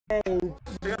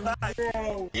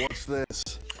What's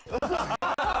this?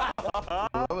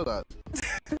 Remember that?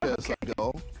 Yeah, it's like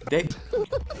go.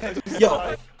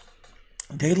 Yo,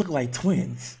 they look like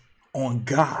twins. On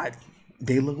God,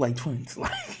 they look like twins.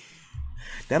 Like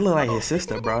that look like his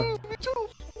sister, bro. It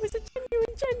was a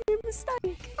genuine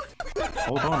mistake.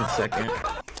 Hold on a second.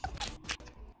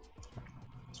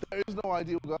 There is no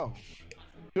ideal girl.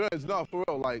 You know, it's not for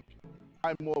real. Like,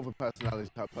 I'm more of a personality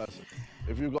type person.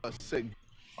 If you've got a sick.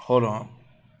 Hold on,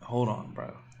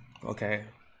 bro. Okay,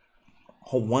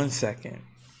 hold 1 second.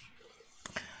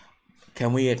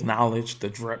 Can we acknowledge the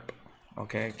drip?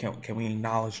 Okay, can we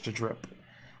acknowledge the drip?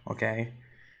 Okay.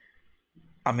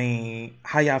 I mean,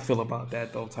 how y'all feel about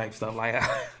that though? Type stuff like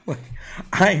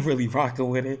I ain't really rocking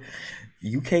with it.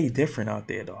 UK different out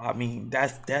there though. I mean,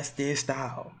 that's their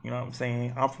style. You know what I'm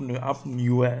saying? I'm from the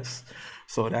US,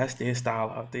 so that's their style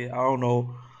out there. I don't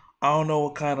know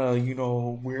what kind of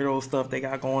weirdo stuff they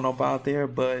got going up out there,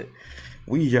 but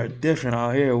we are different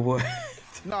out here. What?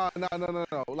 No.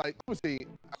 Like, obviously,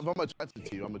 if I'm attracted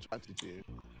to you, I'm attracted to you.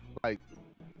 Like,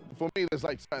 for me, there's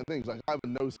like certain things. Like, I have a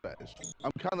nose fetish.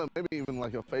 I'm kind of maybe even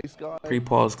like a face guy.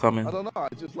 Pre-pause coming. I don't know. I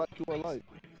just like who I like.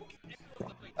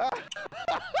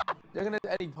 You're gonna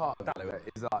any part of that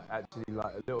is like actually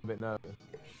like a little bit nervous.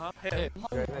 Huh?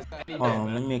 Hold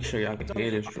on, let me make sure y'all can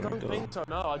hear this I joint don't though. think so,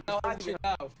 no. Actually,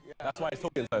 no. That's why he's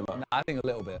talking so much. Nah, I think a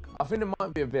little bit. I think it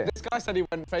might be a bit. This guy said he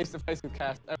went face to face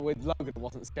with Logan and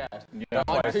wasn't scared. Yeah,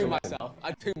 I'd poo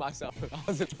myself if I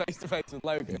was face to face with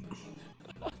Logan.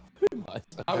 Here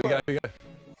we go.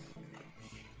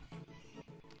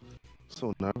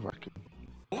 So nerve-wracking.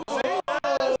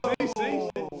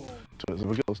 If a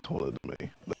girl's taller than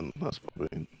me, then that's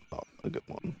probably not a good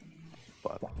one.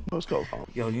 But most girls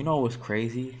aren't. Yo, you know what's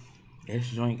crazy? This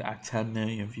joint got 10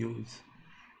 million views.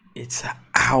 It's an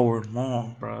hour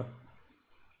long, bro.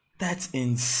 That's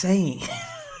insane.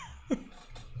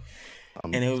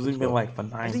 And it was even like for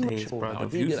 9 days, bro. The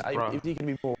views, bro. If he can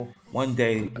be more. One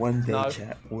day,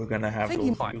 chat. We're gonna have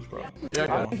those views, bro.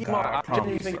 Yeah, I think he might. I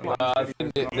genuinely think he might. I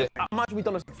think imagine we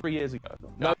done this 3 years ago.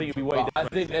 No, I think it'd be way different. I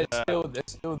think there's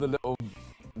still the little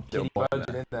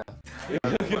version in there.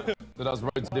 That was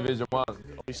Road to Division 1. Oh,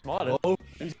 he's smiling. Oh,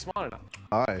 he's smiling now.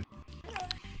 Hi.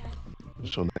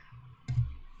 What's your name?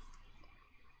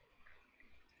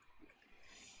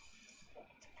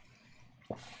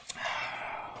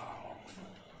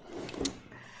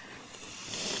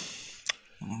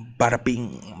 Bada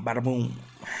bing, bada boom.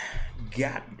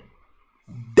 God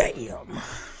damn.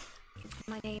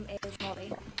 My name is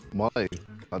Molly. Molly.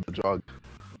 Not the drug.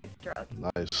 Drug.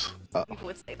 Nice. People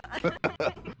would say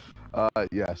that.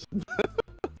 Yes.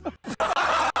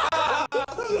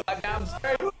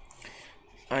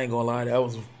 I ain't gonna lie, that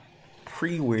was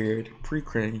pre-weird,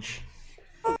 pre-cringe.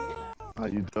 How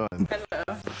you doing? Hello.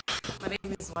 My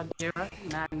name is Wandera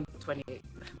and I'm 28.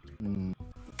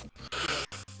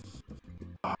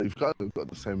 You've got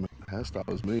the same hairstyle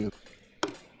as me.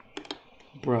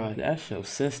 Bruh, that's your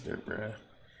sister, bruh.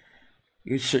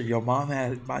 You sure your mom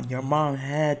had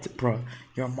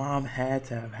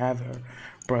to have her.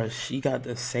 Bruh, she got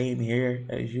the same hair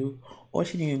as you. All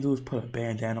she need to do is put a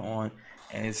bandana on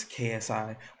and it's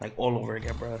KSI like all over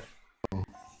again, bruh.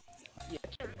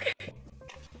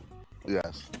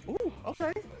 Yes. Ooh,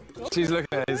 okay. She's looking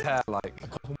at his hair like a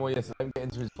couple more years. So let me get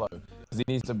into his flow because he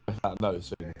needs to brush that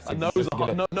nose soon. A nose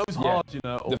hard, you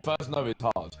know. The first nose is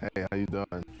hard. Hey, how you doing?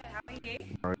 How are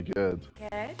you? Very good.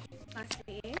 Good. Nice to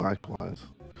meet you. Likewise.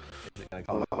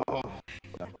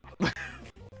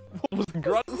 What was the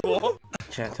grunt for?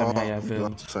 Chat, tell me how y'all I'm feel.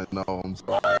 glad to say no, I'm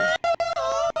sorry.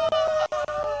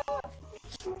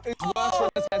 It's worse when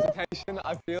there's hesitation.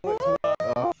 I feel it's worse.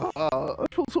 I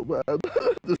feel so bad.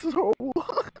 This is horrible.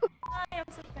 Hi, I'm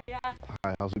Sophia. Yeah.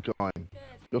 Hi, how's it going?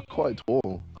 You're quite tall.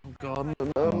 Oh God,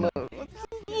 no.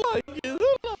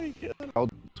 How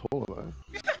tall am I?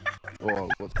 Oh,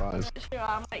 what size? Sure,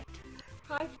 I'm like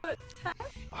 5'10".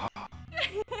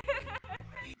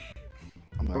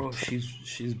 Bro,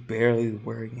 she's barely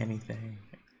wearing anything.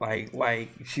 Like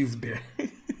she's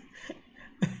barely.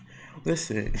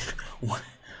 Listen,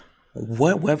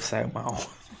 what website am I on?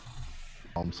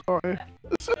 I'm sorry.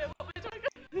 It's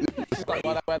like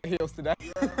why I wear the heels today.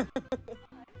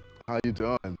 How you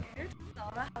doing?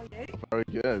 How are you? Very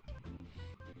good.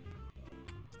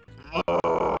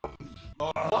 Oh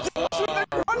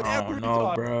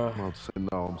no, bro. I'll say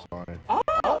no, I'm sorry. Oh,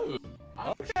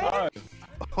 okay.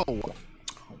 Oh,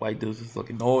 White dudes is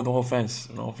looking. No offense,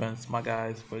 my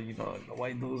guys, but the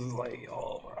white dudes is like,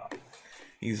 oh, bro.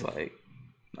 He's like,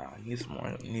 nah, I need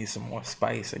some more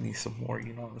spice. I need some more.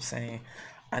 You know what I'm saying?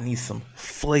 I need some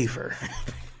flavor.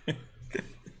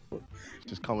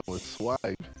 just coming with swag.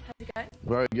 How's it going?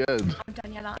 Very good. I'm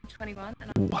Daniela, I'm 21,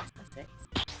 and I'm What? 6.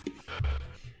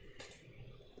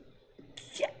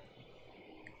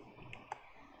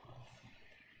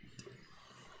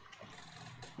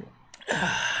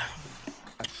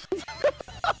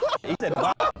 He said,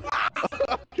 wow.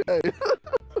 Okay.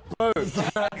 Bro,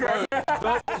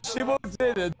 she walked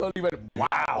in and Tony went,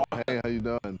 wow. Hey, how you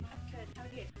doing? I'm good, how are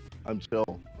you? I'm chill.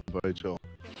 I'm very chill.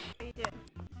 How are you doing?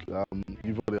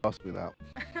 You've already asked me that.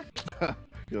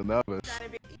 You're nervous.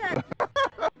 Yeah.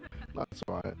 That's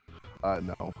alright.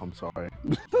 No, I'm sorry.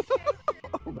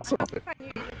 I'm sorry.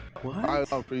 What? I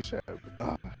appreciate it.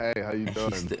 Hey, how you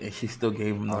doing? And she still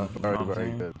gave him the. I'm very, you know what I'm very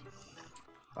saying? good.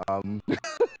 I'm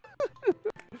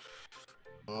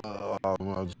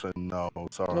just saying no.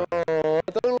 Sorry. oh, I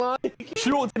don't like.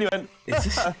 She walked in and went, Is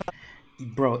this,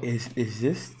 bro? Is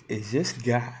this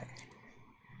guy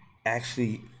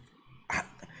actually?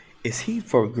 Is he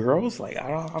for girls? Like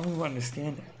I don't even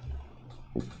understand that.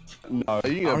 No, I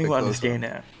don't even understand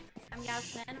that. I'm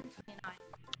Yasmin, I'm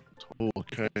 29.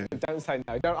 Okay. Don't say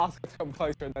no. Don't ask her to come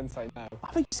closer and then say no.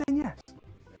 I think he's saying yes.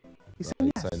 He's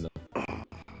saying yes. Saying that.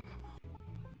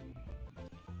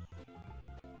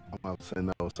 I'm about to say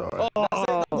no. Sorry.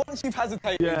 Oh, Once you've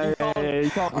hesitated, you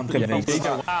can't. I'm convinced. You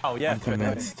go, wow, yeah. I'm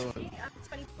convinced. I'm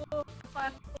 24, a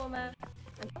fire performer.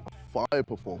 Fire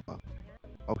performer.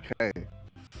 Okay.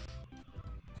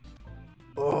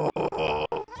 Oh.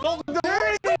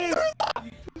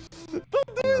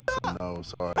 No,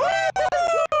 sorry.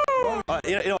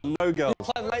 You know, no girls. He's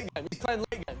playing late game. He's playing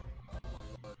late game.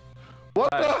 What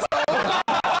the?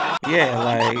 Yeah,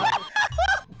 like,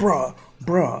 bruh.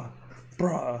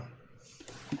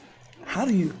 How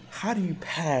do you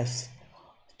pass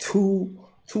two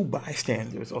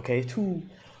bystanders, okay? Two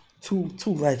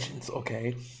legends,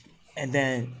 okay? And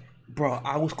then, bro,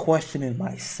 I was questioning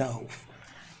myself.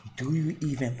 Do you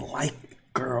even like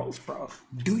girls, bro?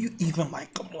 Do you even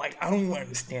like them? Like, I don't even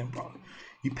understand, bro.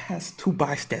 You pass two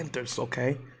bystanders,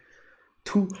 okay?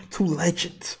 Two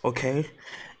legends, okay?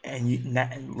 And you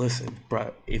not listen,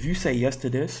 bro. If you say yes to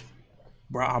this,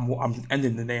 bro, I'm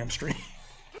ending the damn stream.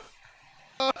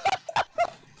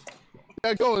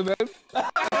 Yeah, go on then.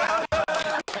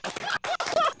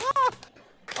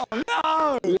 Oh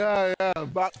no! Yeah, You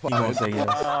backfired. gonna say yes?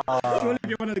 Surely if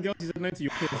you're one of the girls who said no to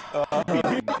your kids.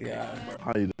 Yeah.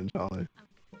 How you doing, Charlie?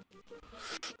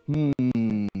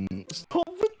 Stop.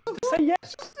 Say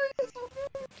yes.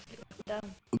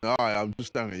 No, I'm just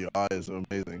staring at your eyes. They're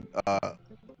amazing.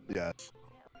 Yes.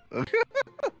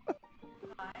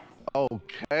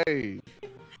 Okay.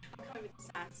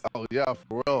 Oh yeah,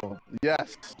 for real.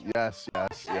 Yes, yeah.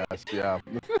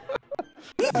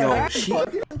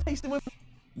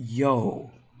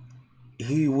 Yo,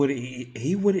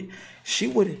 she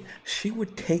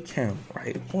would take him,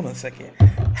 right? Hold on a second.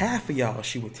 Half of y'all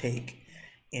she would take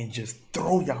and just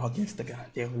throw y'all against the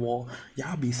goddamn wall.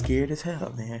 Y'all be scared as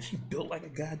hell, man. She built like a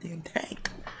goddamn tank.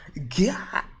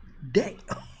 God damn.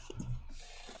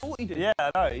 Yeah,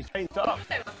 I know. He changed up.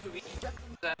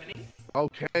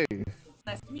 Okay,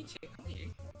 Nice to meet you. How are you?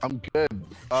 I'm good.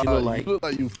 She look like- you look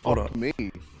like you hold fucked up. me.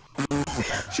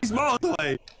 She's miles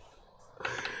away.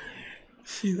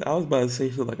 I was about to say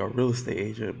she look like a real estate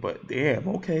agent, but damn,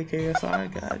 okay,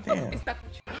 KSI, goddamn. Is that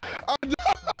what you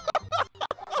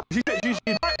She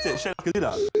liked it. She could do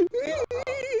that.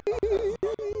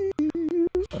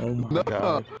 Oh my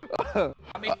god.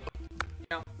 I mean, you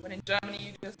know, when in Germany,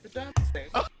 you just the German thing.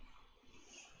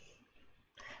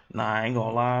 Nah, I ain't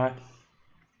gonna lie.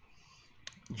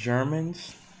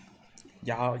 Germans,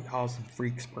 y'all some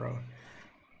freaks, bro.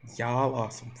 Y'all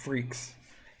are some freaks.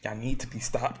 Y'all need to be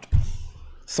stopped.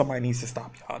 Somebody needs to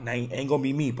stop y'all. Now, ain't gonna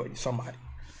be me, but somebody.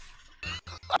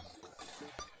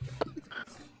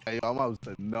 Hey, I'm about to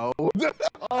say no.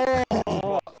 I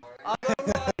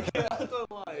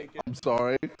don't like it. I'm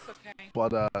sorry, It's okay.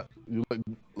 but you look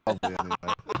lovely anyway.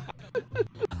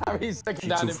 Harry's second You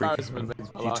down too freaky. embarrassment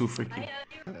makes me You laugh. too freaky. Hi,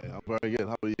 Hey, I'm very good.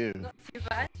 How are you? not too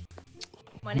bad.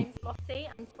 My name's Lottie,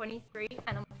 I'm 23,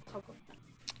 and I'm a photographer.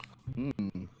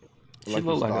 She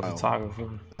look like a photographer.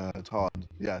 It's hard.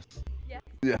 Yes. Yes.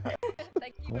 Yeah.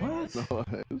 Thank you very much. What?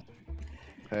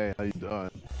 Hey, how you doing?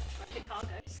 Chicago.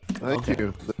 Thank Okay.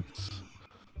 you.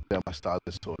 Yeah, my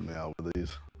stylist sorted me out with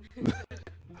these.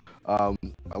 I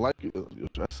like your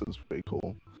dress is pretty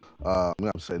cool. I'm gonna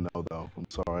have to say no though. I'm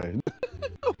sorry.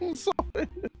 I'm sorry.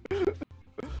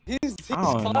 He's I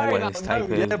don't know firing what up his the type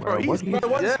no. is, Yeah, bro. bro, What he's- do you bro,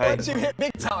 once- type? Once you hit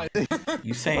big time.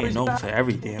 You saying no to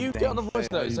everything. You get on the voice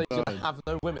Hey, how note you so you can doing? have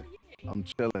no women. I'm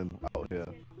chilling out here.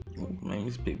 Man,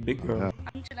 this big girl. Yeah.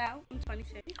 I'm Janelle, I'm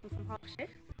 22, I'm from Hertfordshire.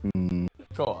 Mm,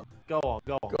 Go on. Go on.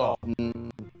 Go on.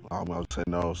 I'm gonna say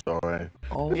no. Sorry.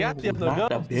 Oh, He actually has no not the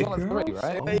girls. big He's on girls? 3,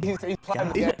 right? Oh He's my playing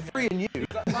God. he's got 3 and you.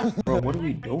 Bro, what are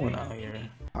we doing out here?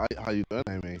 How you doing,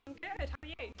 Amy? I'm good. How are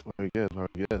you? Very good. Very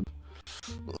good.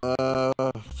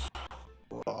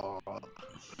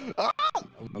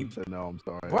 I'm gonna say no. I'm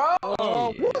sorry. Bro,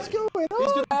 What's going on?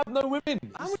 he's gonna have no women.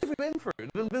 How many have we been through?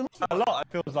 There's been A lot,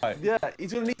 it feels like. yeah,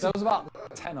 he's gonna need There to. was about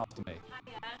 10 after me.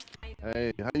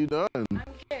 Hey, how you doing? I'm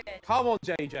good. Come on,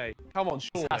 JJ. Come on,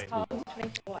 surely. Oh, I'm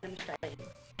 24 and I'm straight.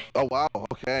 Oh wow.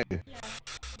 Okay.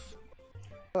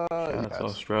 Shout out to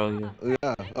Australia.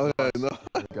 Yeah. Okay. No.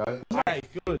 Go. Okay,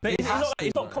 good. But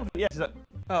he's not confident. Yes, he's like,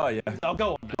 oh yeah. I'll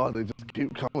go on. God, they just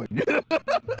keep coming. It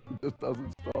just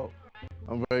doesn't stop.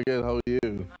 I'm very good. How are you?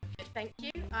 Good, thank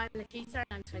you. I'm Nikita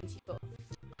and I'm 24.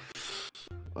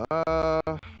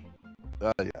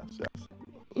 Yes.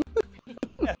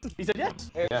 He said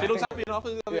yes. Yeah. She looks happy enough.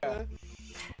 Yeah.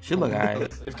 She look alright.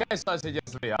 If KSI said yes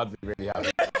to me, I'd be really happy.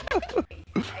 How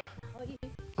are you?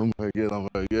 I'm very good. I'm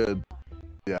very good.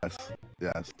 Yes.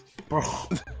 Yes. Bro.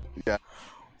 Yeah.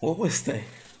 What was that?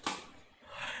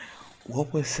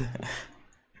 What was that?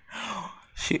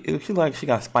 She like she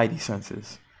got spidey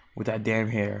senses with that damn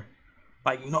hair.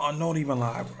 Like, no, I don't even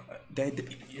lie, bro.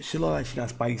 She look like she got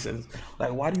spidey senses.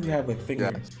 Like, why do you have a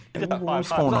finger? Yes. And what's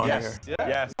going on Yes. here?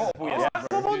 Yes. Oh, yes.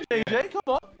 Come on, JJ. Come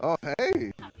on. Oh,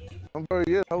 hey. I'm very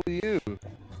good. How are you?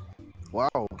 Wow.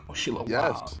 Oh, she look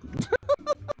Yes. wild.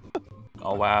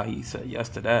 Oh wow, he said yes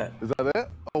to that. Is that it?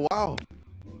 Oh, wow.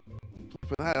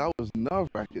 That was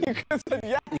nerve-wracking. You can't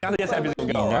guess every single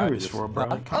You girl, right? nervous for, bro?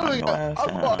 I Calm don't your think ass I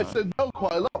thought I down. said no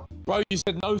quite a lot. Bro, you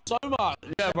said no so much.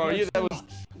 Yeah, bro. There was. I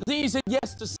think you said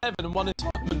yes to 7 and 1 in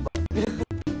Sidemen, bro.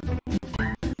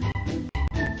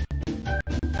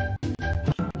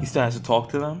 He still has to talk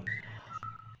to them.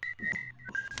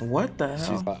 What the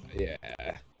hell? She's like, yeah.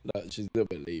 Look, she's a little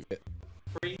bit leave it.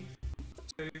 3,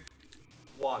 2,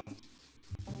 1.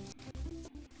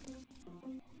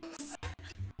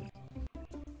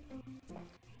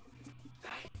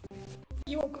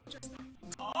 You are gorgeous.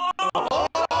 Oh.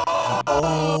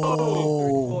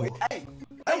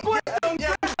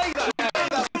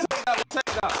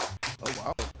 Oh,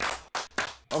 wow.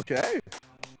 Okay.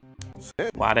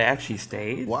 Sick. Wow, they actually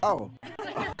stayed. Wow.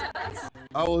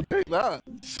 I will take that.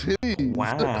 Jeez.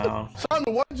 Wow.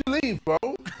 Simon, why did you leave, bro?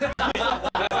 What the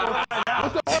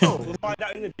hell? We'll find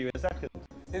out interview in a second.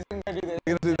 He's gonna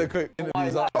do the quick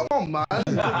interviews. Come on, man.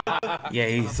 Yeah,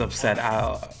 he's upset.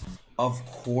 Of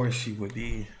course she would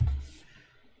be.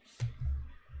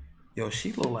 Yo,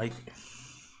 she look like.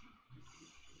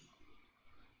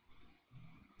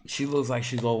 She looks like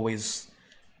she's always,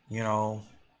 you know,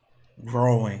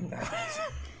 growing. I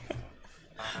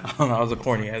don't know, that was a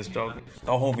corny ass joke.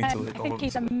 Don't hold me to it. I Don't think hold me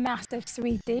he's to a it. massive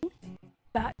sweetie,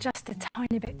 but just a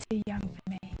tiny bit too young for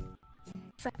me.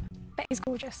 So, but he's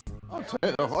gorgeous. I'll take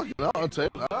that. Fucking hell, I'll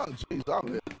take that. Jeez, I'm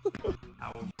here.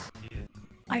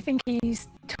 I think he's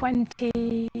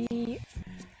 26.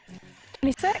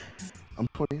 I'm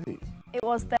 28. It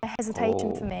was the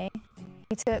hesitation for me.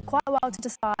 He took quite a while to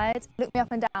decide, looked me up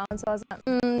and down, so I was like,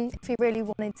 if he really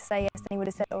wanted to say yes, then he would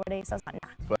have said it already. So I was like,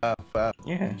 nah. Fair.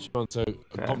 Yeah. She wants a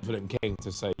confident king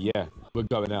to say, yeah, we're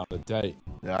going out on a date.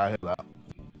 Yeah, I hear that.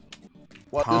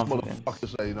 What Confident. this motherfucker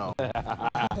say now?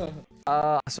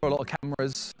 I saw a lot of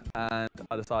cameras and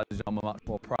I decided I'm a much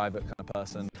more private kind of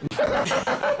person.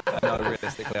 I know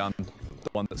realistically I'm the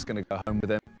one that's going to go home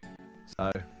with him. So,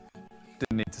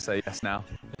 didn't need to say yes now.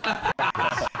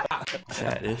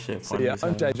 Chat, this shit So funny. yeah, as I'm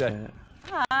hell, JJ. chat.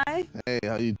 Hi, Hey,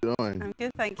 how you doing? I'm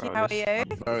good, thank you. Bro, How are this-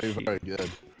 you? Very, very good.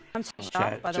 I'm Tasha,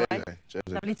 Chat. by the way.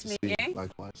 JJ, Lovely to meet see you.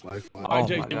 Likewise. Oh Alright, my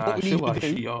JJ, god, what we she need like to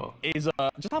she, do yo. is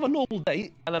just have a normal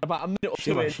date, and then about a minute or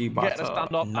She two like in, she about get her to to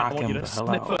stand up, and I knock want you him to the hell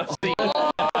sniff out. her seat.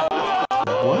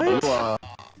 What? You are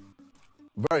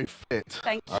very fit.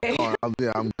 Thank you. I'm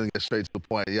going to get straight to the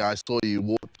point. Yeah, I saw you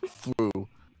walk through,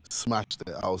 smashed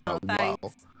it. I was Oh, like, wow.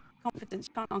 thanks. Confidence,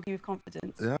 you can't argue with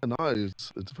confidence. Yeah, no,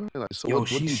 it's very nice. So Yo, what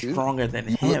do she's you do? stronger than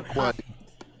You him. look quite...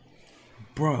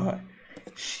 Bruh,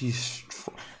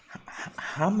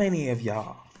 how many of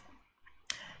y'all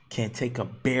can take a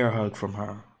bear hug from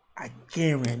her? I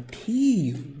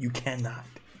guarantee you cannot.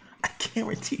 I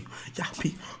guarantee you. Y'all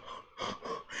be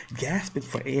gasping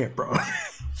for air, bro.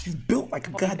 She's built like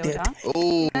a goddamn...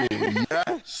 Oh,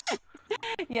 yes.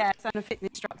 Yes, I'm a fitness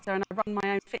instructor and I run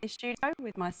my own fitness studio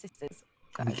with my sisters.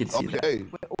 So We can see that. Okay.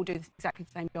 we all do exactly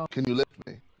the same job. Can you lift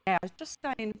me? Yeah, I was just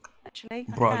saying, actually.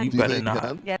 I Bro, can. you Do you better think you not.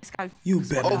 can? Yeah, let's go. You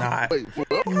better Oh, not. wait, for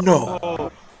real?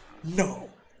 No.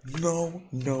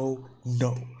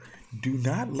 Do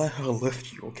not let her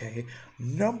lift you, okay?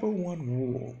 Number one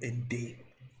rule in dating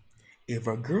If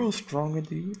a girl's stronger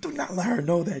than you, do not let her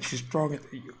know that she's stronger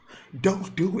than you.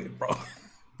 Don't do it, bro.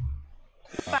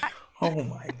 Oh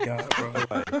my god, bro.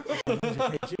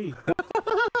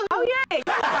 Oh yeah.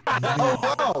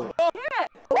 Oh, Yeah.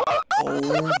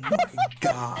 Oh my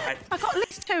god. I got at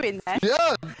least 2 in there.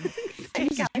 yeah. There you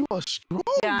Jesus, go. you are strong.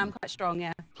 Yeah, I'm quite strong.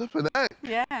 Yeah. Flipping heck.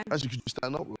 Yeah. Actually, could you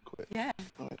stand up real quick? Yeah.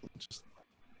 All right, just.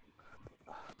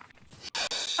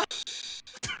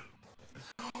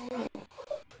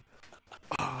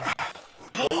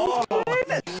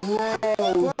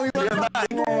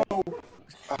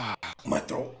 My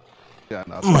throat. Yeah,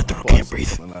 no, My throat can't breathe.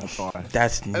 Fine.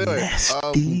 That's Anyway,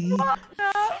 nasty.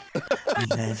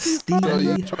 Nasty. So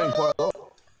you train quite a lot.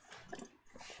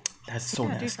 That's so Yeah,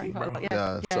 I do nasty, train bro. quite a lot,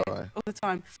 Yeah, it's alright. all the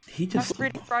time. He just, That's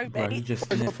really throw bro, he me. just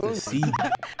sniffed the seed.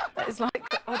 That is like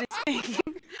the oddest thing.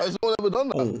 Has anyone ever done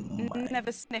that? Oh my.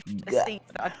 Never sniffed a seat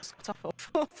that I just got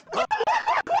off of.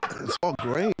 It's not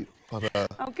great, but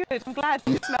Oh, good. I'm glad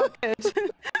you smell good.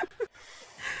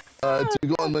 do you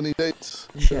go on many dates?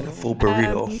 She had a full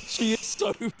burrito. She is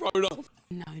so thrown off.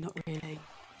 No, not really.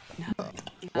 No.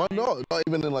 Why not? Not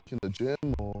even in like in the gym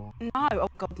or. No, oh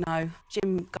God, no.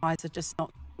 Gym guys are just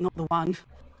not the one.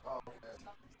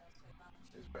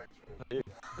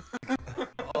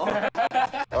 Oh,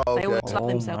 They okay. always love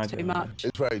themselves too much.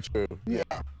 It's very true. Yeah.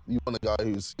 You want a guy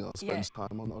who's spends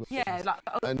time on other Yeah, things. like,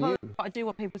 And but you. I do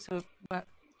want people to work.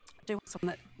 I do want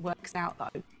someone that works out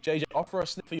though. JJ, offer a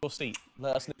sniff of your seat.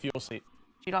 Let us sniff your seat.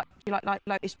 Do you like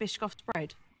Lotus Biscoff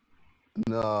spread?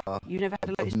 No. You never had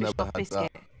a I've Lotus never Biscoff had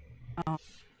biscuit? that. Oh.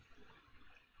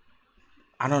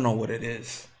 I don't know what it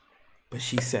is, but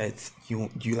she said you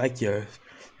like your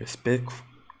spit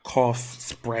cough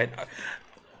spread.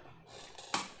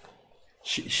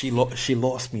 She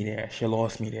lost me there. She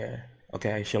lost me there.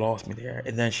 Okay, she lost me there,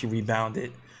 and then she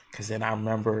rebounded because then I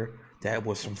remember that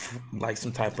was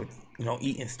some type of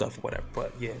eating stuff or whatever.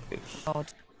 But yeah, God,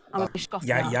 I'm a Biscoff.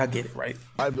 y'all get it right.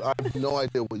 I have no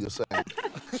idea what you're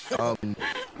saying.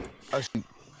 Actually,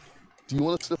 do you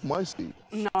want to sniff my seat?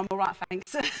 No, I'm alright,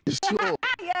 thanks. You sure?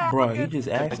 Yeah. Bro, I'm he good. just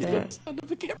asked that.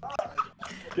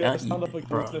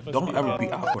 Bro, don't ever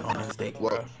be awkward on this date, bro.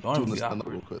 Well, Don't do ever you want to be stand up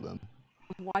awkward. real quick then?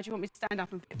 Why do you want me to stand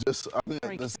up and Just, I think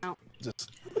freak that's out?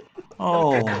 just.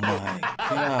 Oh my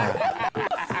god.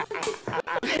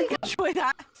 Enjoy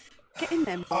that. Get in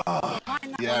them.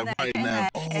 Yeah, right now.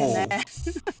 In there.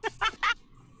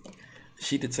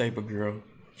 She the type of girl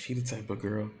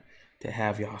to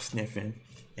have y'all sniffing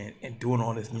and doing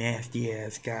all this nasty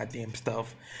ass goddamn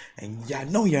stuff, and y'all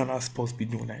know y'all not supposed to be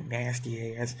doing that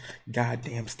nasty ass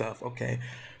goddamn stuff. Okay,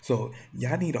 so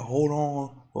y'all need to hold on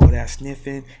all that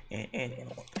sniffing and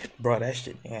bro, that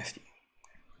shit nasty.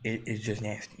 It's just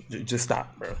nasty. Just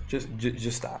stop, bro. Just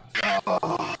stop.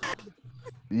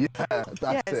 Yeah, that's it.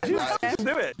 That is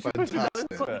Do it.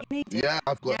 fantastic. What you needed. Yeah,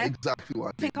 I've got Yeah? exactly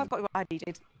what I think I've got what I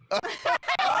needed.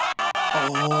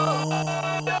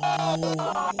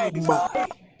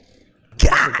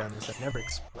 I've never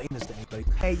explained this to anybody.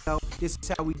 Hey, yo, this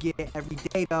is how we get it every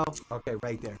day, though. Okay,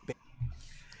 right there.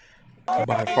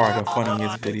 By far the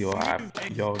funniest video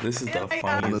this is the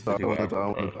funniest video I ever.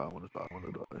 wanna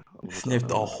die. Sniffed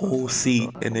the whole seat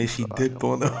and then she dipped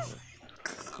on them.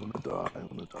 I wanna die.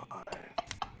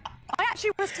 I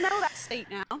actually want to smell that seat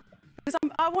now because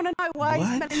I want to know why he's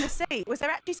smelling the seat. Was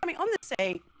there actually something on the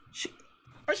seat?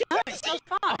 No, it smells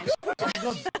fine.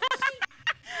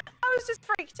 I was just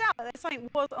freaked out that something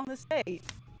was on the seat.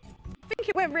 I think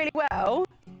it went really well.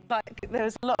 Like there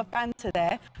was a lot of banter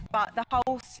there, but the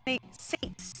whole seat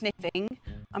sniffing,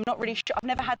 I'm not really sure. I've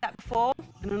never had that before,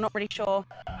 and I'm not really sure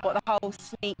what the whole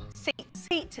seat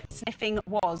sniffing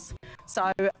was.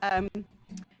 So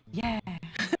yeah,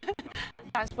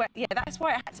 that's where it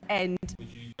had to end. Would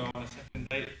you go on a second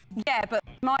date? Yeah, but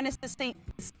minus the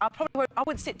seats, I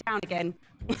wouldn't sit down again.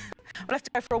 I'll have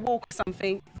to go for a walk or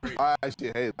something. I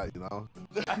actually hate that, you know.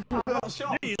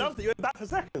 You loved it. You went back for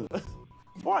seconds.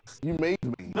 Twice. You made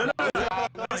me. No.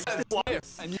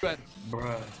 And you went,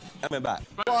 Bruh. I went back.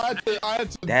 Well, I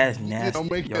had to That's nasty.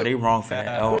 make Yo, it. they wrong for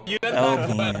that.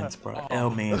 L mans, bro. L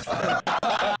mans for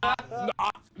that.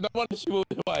 No wonder she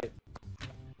walked away.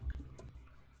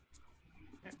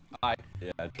 Hi.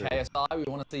 Yeah, KSI, we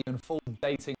want to see you in full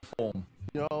dating form.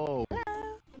 Yo.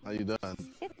 How you doing?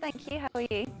 Good, thank you. How are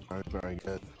you? Very, very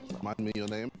good. Remind me your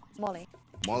name? Molly.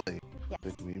 Molly. Yeah.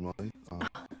 Good to meet you, Molly.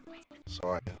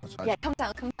 Sorry. Yeah, come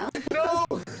down, come down. No!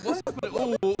 What's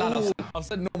happening? Oh, I've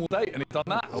said normal date and he's done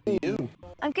that. How are you?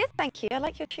 I'm good, thank you. I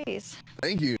like your shoes.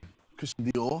 Thank you. Christian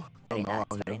Dior. Very nice,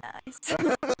 very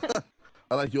nice.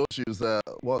 I like your shoes.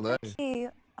 What are they? Thank you.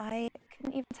 I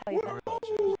couldn't even tell you that.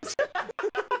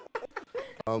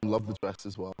 Love the dress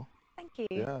as well. Thank you.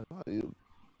 Yeah, no, you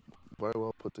very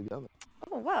well put together.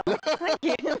 Oh, wow. Thank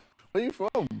you. Where are you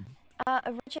from?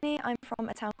 Originally, I'm from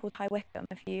a town called High Wycombe.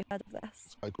 Have you heard of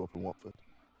this? I grew up in Watford.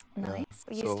 Nice. Yeah.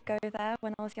 We used to go there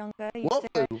when I was younger.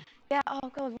 Watford? Yeah,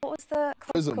 oh god, what was the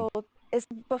club Prism. called? It's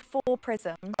before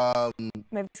Prism.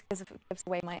 Maybe it's because it gives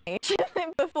away my age.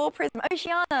 Before Prism.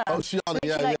 Oceana! Oceana,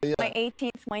 yeah, Literally, yeah. My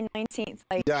 18th, my 19th.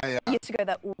 Like, Yeah. I used to go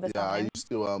there all the Yeah, I time. used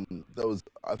to,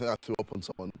 I think I threw up on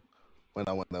someone when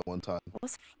I went there one time.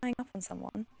 What's flying up on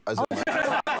someone? As in,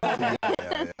 yeah.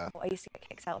 Well, I used to get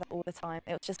kicked out of there all the time.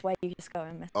 It was just where you just go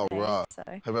and miss Oh, things, right. So.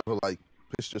 Have you ever, like,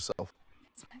 pissed yourself?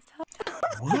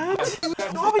 What?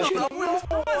 Why would you?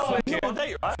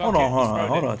 Hold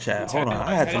on, chat. Hold on.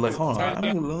 I had to look. Hold on.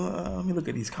 Let me look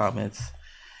at these comments.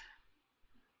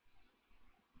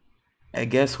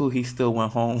 And guess who he still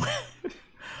went home with?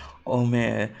 Oh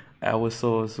man, I was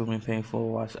so assuming painful to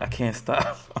watch. I can't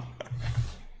stop.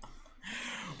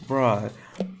 Bruh,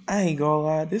 I ain't gonna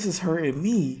lie. This is hurting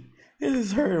me. This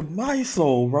is hurting my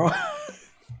soul, bro.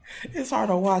 It's hard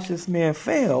to watch this man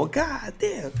fail. God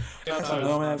damn.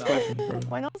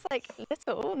 When I was like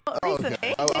little, not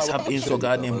recently. Stop being so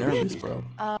goddamn nervous, bro.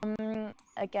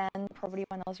 Again, probably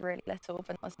when I was really little,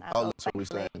 but I was an How adult. little we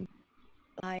saying?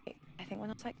 Like, I think when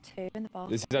I was like 2 in the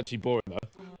bathroom. This is actually boring though.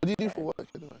 What do you do for work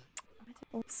anyway? I do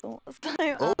all sorts. So,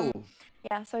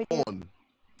 yeah, so I do. Porn.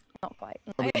 Not quite.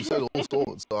 No. I mean, you said all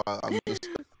sorts, so I'm just...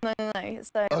 No.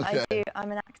 So Okay.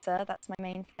 I'm an actor, that's my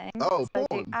main thing. Oh, so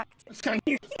porn. I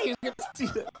do acting.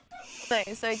 No,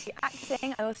 so I do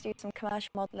acting, I also do some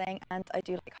commercial modelling, and I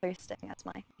do like hosting as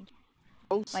my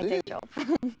day sick. job.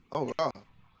 Oh, wow.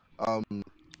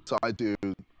 So I do,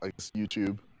 I guess,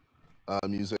 YouTube,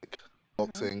 music,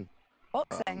 boxing.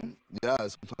 Boxing? Yeah,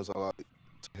 sometimes I like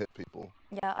to hit people.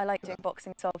 Yeah, I like doing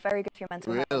boxing as well. Very good for your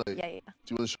mental health. Really? Yeah.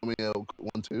 Do you want to show me a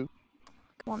 1, 2?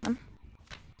 Come on then.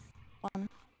 1,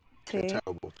 2. Okay,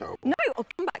 terrible. No, oh,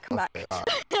 come back. Okay,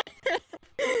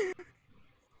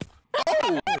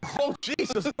 oh,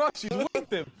 Jesus Christ, she's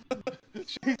wigged him.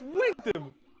 She's wigged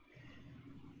him.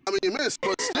 I mean, you missed,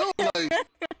 but still, like,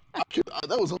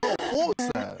 that was a lot of force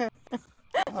there.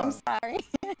 I'm sorry.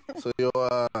 So you're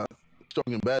strong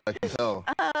in bed, I can tell.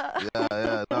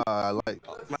 Yeah, no, I like.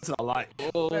 That's what I like.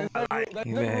 I like.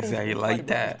 Yeah, you like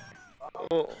that.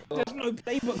 There's no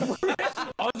playbook.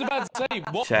 I was about to say,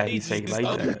 what Chat, he age say is you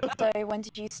like this? that. So when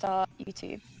did you start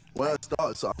YouTube? When I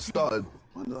started,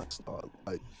 when did I start?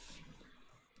 Like,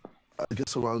 I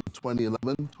guess around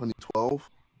 2011, 2012.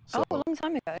 So, a long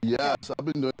time ago. Yeah, so I've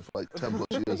been doing it for like 10 plus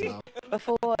years now.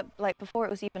 Before it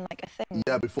was even like a thing.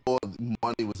 Yeah, before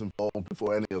money was involved,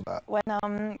 before any of that. When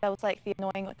there was like the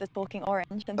annoying, the talking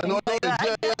orange and things Annoying like that.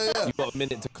 Orange, yeah. You've got a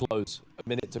minute to close.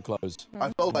 I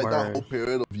felt like that whole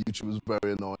period of YouTube was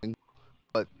very annoying,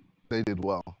 but they did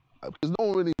well. Because no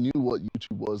one really knew what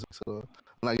YouTube was, etc.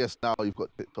 And I guess now you've got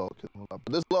TikTok and all that.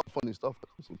 But there's a lot of funny stuff that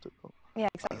comes on TikTok. Yeah,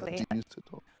 exactly. Do you use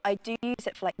TikTok? I do use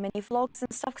it for like mini vlogs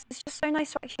and stuff because it's just so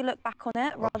nice to actually look back on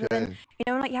it rather than, you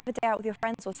know, when like you have a day out with your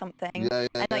friends or something. Yeah,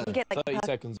 and like you get like 30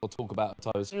 seconds, I'll talk about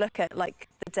toes. look at like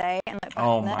the day and like back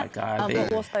Oh on my it. God,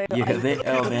 But also, yeah, they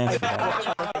I man for watch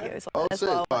that. other videos on I'll it as say,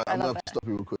 well. right, I I'm going to love have to it. stop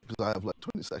you real quick because I have like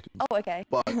 20 seconds. Oh, okay.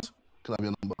 But can I have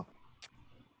your number?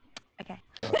 Okay.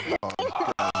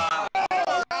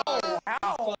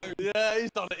 Yeah,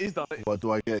 he's done it. What,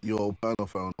 do I get your burner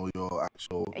phone or your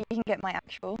actual? You can get my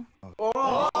actual.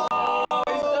 Oh,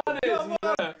 he's done it.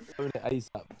 Phone it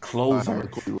ASAP. Closer. I'm going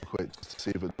to call you real quick just to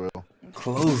see if it's real.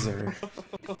 Closer.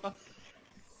 You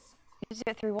just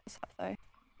do it through WhatsApp though.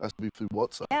 Has to be through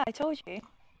WhatsApp. Yeah, I told you.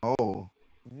 Oh.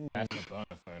 That's a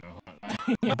burner phone.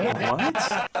 What?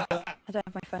 I don't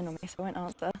have my phone on me, so I won't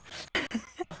answer.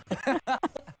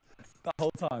 That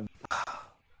whole time.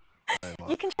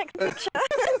 You can check the picture.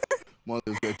 Molly, it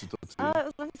was great to talk to you. It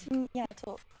was lovely to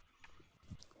talk.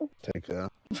 Take care.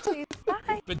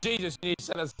 Bye. But Jesus, you need to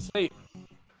send us to sleep.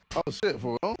 Oh shit,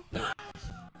 for real?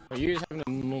 Are you just having a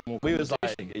normal We was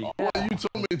like, Well, you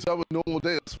told me to have a normal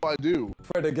day, that's what I do.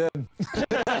 Fred again.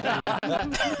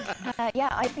 Yeah,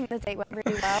 I think the date went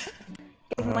really well.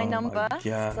 Gave him my number. God.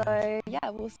 So yeah,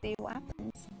 we'll see what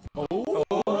happens. Oh.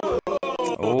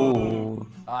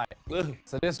 Alright,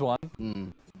 so this one,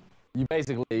 you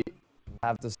basically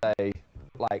have to say,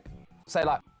 like,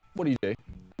 what do you do? And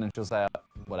then she'll say,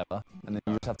 whatever. And then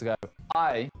you just have to go,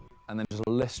 and then just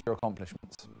list your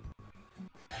accomplishments.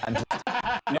 And just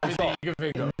Everything you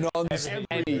can think of. Non-stop.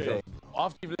 Anything.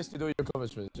 After you've listed all your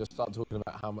accomplishments, just start talking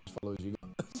about how much followers you got.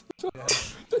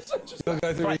 You'll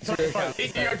go through each of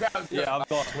your accounts. Yeah, I've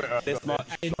got Twitter this much.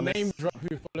 Name drop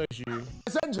who follows you.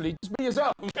 Essentially, just be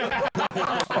yourself.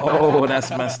 Oh,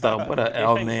 that's messed up. What an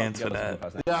L man for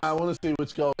that. Yeah, I want to see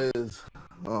which girl is.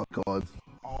 Oh God.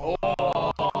 Oh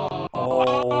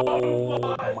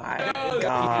my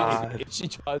God. If she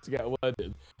tries to get a word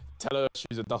in, tell her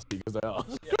she's a dusty because they are.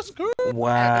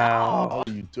 Wow. How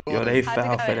are you doing? Yo, they How's it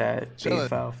fell for going? that. They Chilling.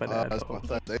 fell for that. That's my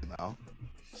third date now.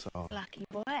 So Lucky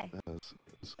boy. yeah,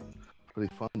 it's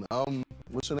pretty fun.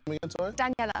 What's your name again, sorry?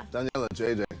 Daniela. Daniela,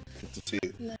 JJ. Good to see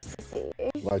you. Nice to see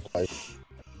you. Likewise.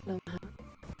 Oh, yeah.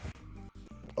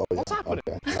 What's happening?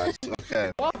 Okay, nice.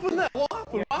 Okay. What happened there? What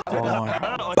happened? Oh my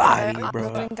body, bro.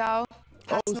 Modeling girl.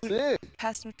 Oh, sick.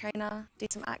 Personal trainer. Do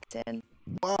some acting.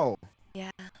 Wow.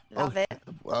 Yeah, love Okay. it.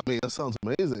 I mean, that sounds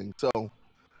amazing. So,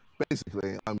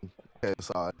 basically, I'm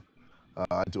KSI.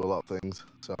 I do a lot of things.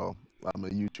 So, I'm a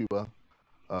YouTuber,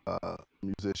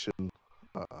 musician.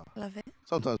 Love it.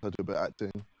 Sometimes I do a bit of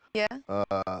acting. Yeah.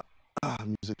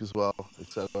 Music as well,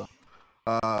 etc.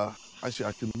 Actually,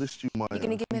 I can list you my. You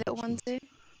gonna give me a little one too?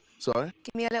 Sorry?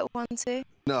 Give me a little one too?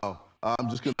 No, I'm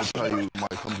just gonna tell you my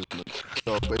accomplishments.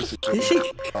 So basically,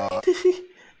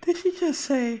 Did she just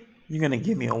say you're gonna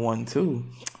give me a 1-2?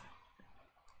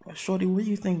 Shorty, where do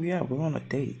you think we at? We're on a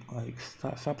date. Like,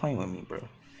 stop playing with me, bro.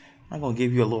 I'm gonna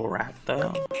give you a little rap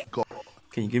down.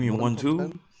 Can you give me a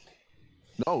 1-2?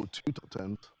 No, 2 top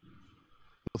 10s.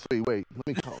 No, 3. Wait, let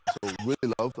me count. So,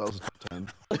 Really Love, that was a top 10.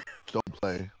 Don't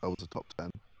Play, that was a top 10.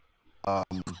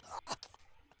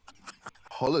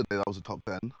 Holiday, that was a top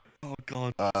 10. Oh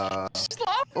God.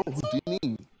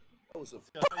 Houdini.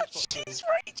 She's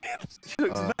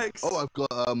raging. I've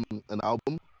got an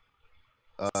album.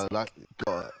 That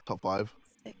got top 5.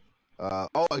 I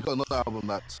got another album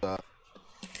that's.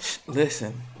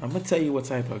 Listen, I'm gonna tell you what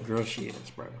type of girl she is,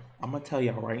 bro. I'm gonna tell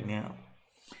y'all right now.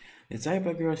 The type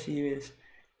of girl she is,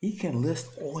 he can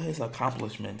list all his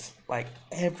accomplishments, like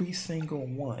every single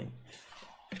one.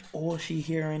 All she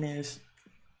hearing is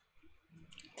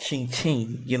ching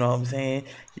ching, you know what I'm saying?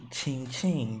 Ching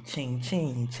ching, ching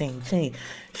ching, ching ching.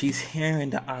 She's hearing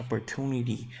the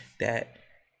opportunity that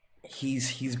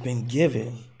he's been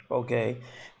given, okay,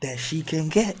 that she can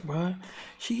get, bruh.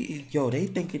 They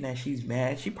thinking that she's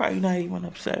mad. She probably not even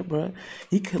upset, bruh.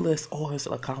 He could list all his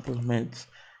accomplishments.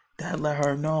 That let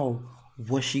her know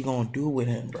what she gonna do with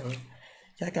him, bro.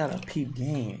 Y'all got a peep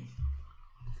game.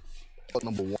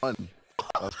 Number 1.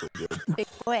 That's pretty good. Big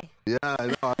boy. Yeah, I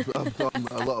know. I've done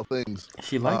a lot of things.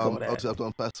 She like all that. Obviously, I've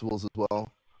done festivals as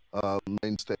well.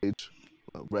 Main stage,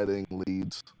 Reading,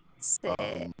 Leeds. Sick.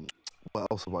 What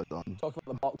else have I done? Talk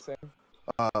about the boxing.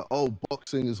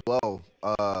 Boxing as well.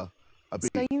 I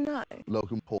beat So you know.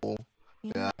 Logan Paul.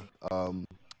 Yeah.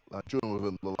 I drew him with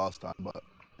him the last time, but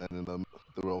in the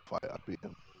real fight, I beat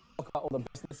him. Talk about all the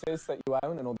businesses that you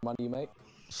own and all the money you make.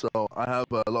 So I have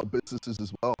a lot of businesses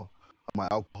as well. My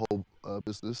alcohol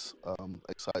business,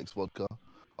 Excites Vodka. I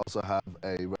also have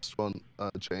a restaurant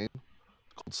chain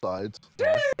called Sides.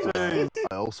 I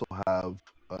also have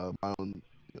my own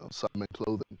Sidemen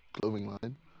clothing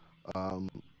line.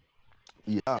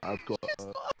 I've got.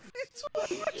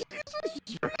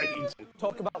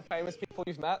 Talk about famous people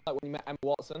you've met, like when you met Emma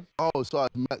Watson. Oh, so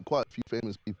I've met quite a few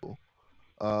famous people.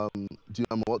 Do you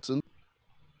know Emma Watson?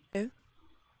 Who?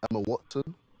 Emma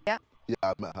Watson? Yeah. Yeah,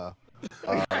 I've met her.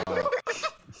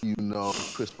 You know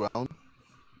Chris Brown?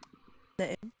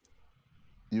 No.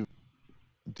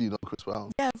 Do you know Chris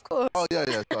Brown? Yeah, of course. Oh, yeah,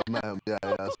 so I've met him. So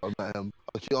I've met him.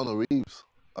 Keanu Reeves,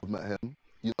 I've met him.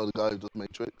 You know the guy who does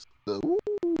Matrix?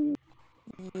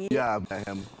 Yeah, I've met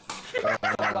him.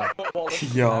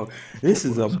 Yo, this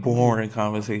is a boring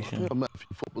conversation. I've met a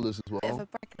few footballers as Bit of well. a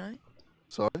brag, no?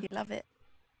 Sorry? You love it.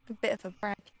 A bit of a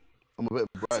brag. I'm a bit of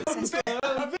a brag. Say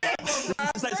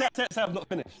I'm not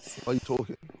finished. Why are you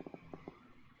talking?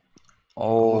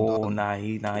 Oh, nah.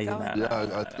 Yeah,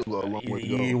 I still got a long way to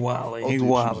go. He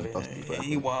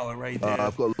wildin' right there.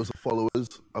 I've got loads of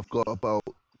followers. I've got about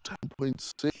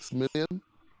 10.6 million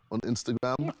on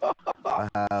Instagram. I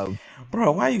have.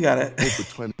 Bro, why you got it? Over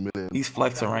 20 million. He's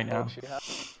flexing right now.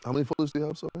 How many followers do you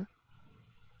have, sorry?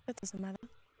 It doesn't matter.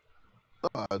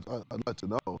 I'd like to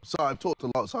know. Sorry, I've talked a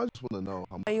lot, so I just want to know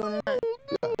how much. Oh, you want to know?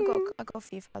 Yeah. I got a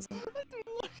few thousand.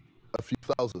 A few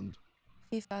thousand.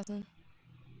 Few thousand.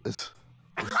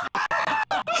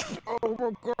 Oh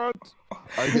my God.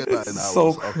 I get that in hours.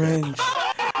 So cringe.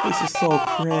 This is so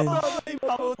cringe.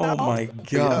 Oh my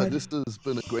God. Yeah, this has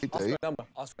been a great day.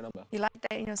 Ask for a number. You like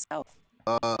dating yourself?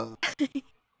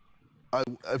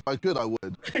 If I could, I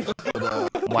would.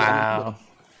 But, Wow.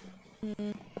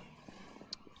 Don't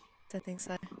think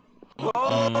so. Well,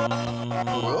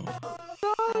 I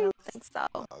don't think so.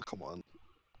 come on.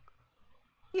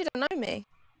 You don't know me.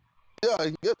 Yeah, I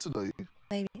can get to know you.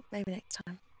 Maybe next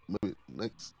time. Maybe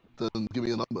next. Then give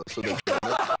me a number so that. I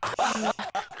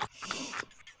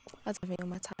don't think you're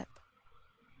my type.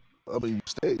 I mean, you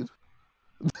stayed.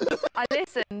 I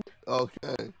listened.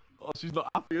 Okay. Oh, she's not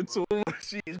happy at all.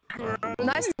 She is great.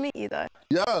 Nice to meet you, though.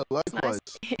 Yeah, likewise. Nice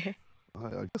to meet you.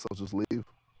 I guess I'll just leave.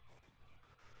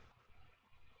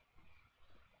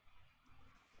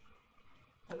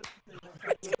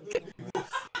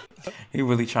 He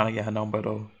really trying to get her number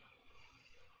though.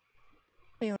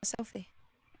 Oh, you want a selfie?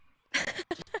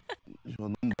 Your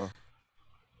number.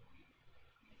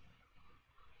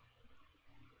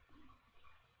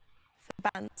 For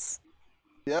Bants.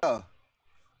 Yeah.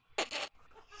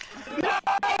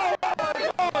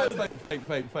 Fake.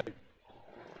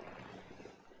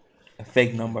 A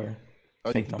fake number.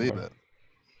 I Fake can believe number. it.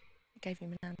 I gave you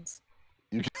my hands.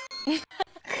 You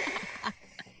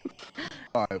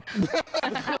Alright.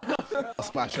 I'll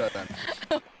smash her then.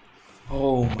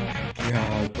 Oh my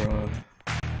god, bro.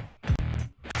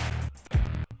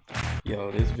 Yo,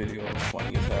 this video is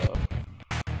funny as hell.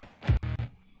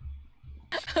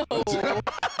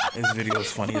 This video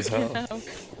is funny as hell.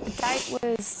 The date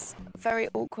was very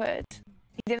awkward.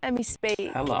 He didn't let me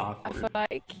speak. Hella I awkward. feel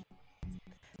like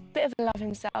a bit of a love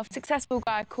himself. Successful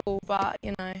guy, cool, but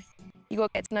you know, you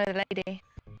got to get to know the lady.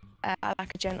 I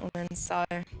like a gentleman, so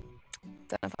don't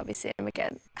know if I'll be seeing him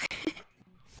again.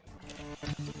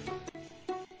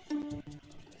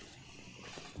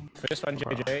 For this one,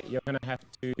 JJ, you're gonna have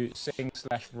to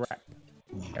sing/rap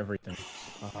everything.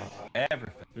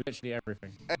 Everything. Literally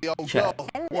everything. Hey, yo, Chat. girl.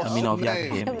 Let me know if y'all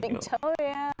can hear me.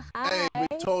 Victoria, hi. Hey,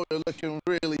 Victoria, looking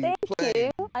really Thank plain.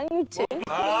 you. And you too.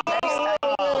 I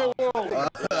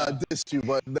dissed you,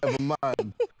 but never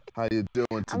mind. How you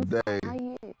doing today? How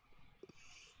you?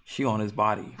 She on his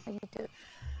body. How you do?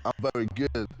 I'm very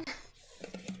good.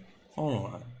 Hold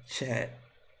on. Chat.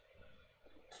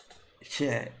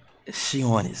 She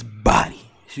on his body.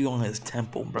 She on his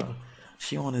temple, bro.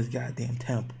 She on his goddamn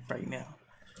temple right now.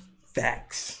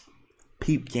 Facts.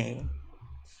 Peep game.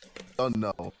 Oh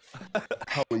no.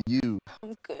 How are you?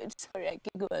 I'm good. Sorry, I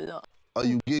giggle a lot. Oh,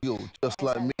 you giggle just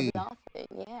like me. Laughing,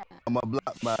 yeah. I'm a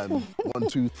black man. 1,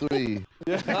 2, 3.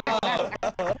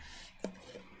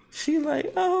 She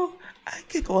like, oh, I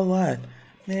giggle a lot.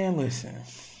 Man, listen.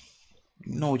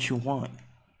 You know what you want.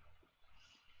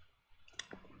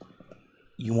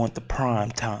 You want the prime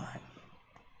time.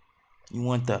 You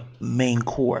want the main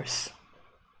course.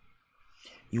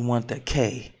 You want the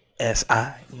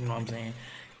KSI. You know what I'm saying?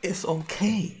 It's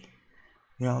okay.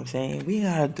 You know what I'm saying? We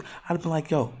gotta. I'd be like,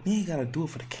 yo, we ain't gotta do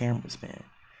it for the cameras, man.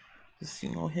 Just,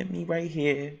 you know, hit me right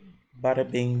here. Bada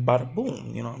bing, bada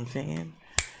boom. You know what I'm saying?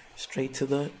 Straight to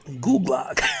the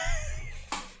gulag.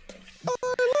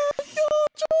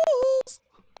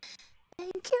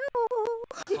 Thank you.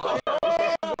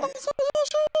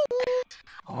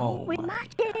 Oh, we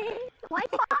match it.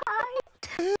 Wi-Fi.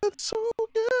 It's so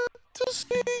good to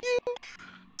see you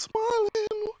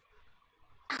smiling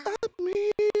at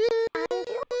me.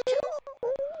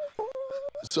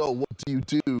 So what do you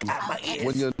do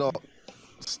when you're not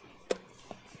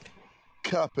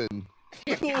capping?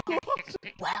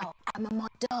 Well, I'm a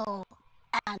model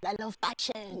and I love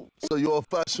fashion. So you're a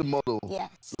fashion model?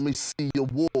 Yes. Let me see your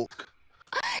walk.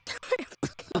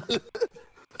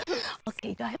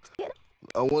 Okay, do I have to get up?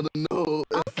 I want to know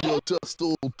if you're just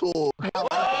all talk.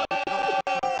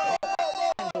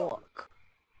 Walk.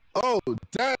 Oh,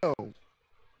 damn.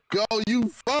 Girl, you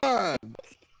fine.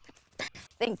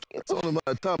 Thank you. It's only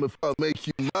my time if I make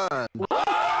you mine.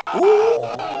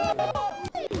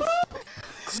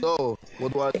 So,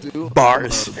 what do?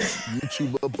 Bars. I'm a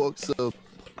YouTuber, boxer,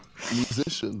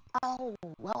 musician. Oh,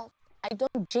 well, I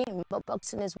don't gym, but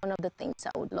boxing is one of the things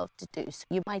I would love to do. So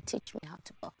you might teach me how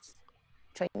to box.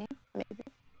 Training, maybe?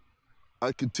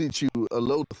 I could teach you a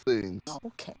load of things.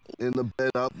 Okay. In the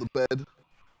bed, out the bed.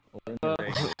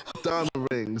 Diamond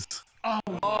rings.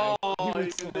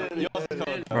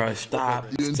 Bro,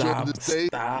 stop. You enjoyed Stop. this date?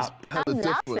 Stop. I'm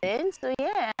laughing, so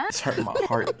yeah. It's hurting my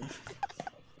heart.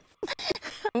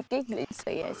 I'm giggling, so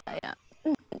yes, I am.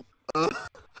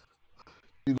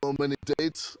 You go on many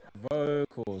dates?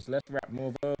 Vocals. Let's rap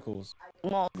more vocals.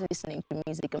 More of listening to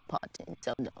music and partying,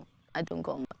 so no. I don't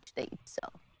go on much dates, so.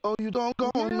 Oh, you don't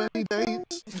go on many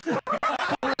dates?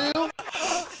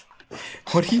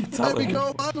 What are you telling Baby me?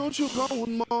 girl, why don't you go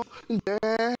on more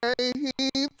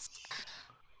dates?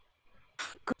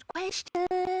 Good question.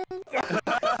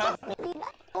 Really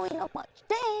like going on much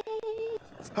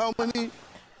dates. How many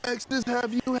exes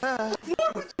have you had?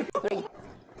 3.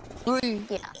 3?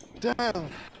 Yeah. Damn.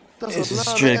 That's This a is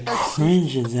lot straight of exes.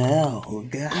 cringe as hell,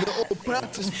 God. Little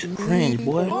practice for me. Cringe,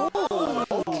 boy. Oh,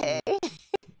 okay.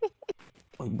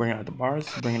 Bring out the bars.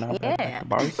 Bring it out Yeah. the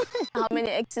bars. How many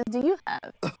exes do you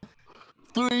have?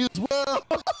 3 as well.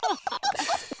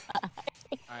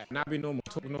 Alright, now be normal.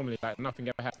 Talk normally, like nothing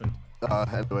ever happened.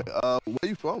 Anyway, where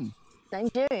you from?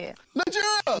 Nigeria.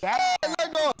 Nigeria! Yeah. Hey,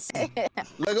 Lagos!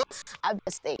 Lagos? Abia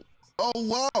State. Oh,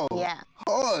 wow. Yeah.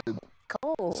 Hard.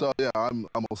 Cool. So, yeah, I'm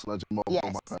also Nigerian. Yes,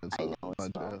 All my parents I are know.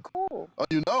 Nigeria. Cool. Oh,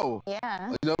 you know? Yeah.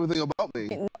 You know everything about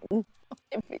me?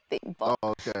 Everything, but Oh,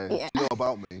 okay. yeah. You know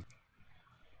about me?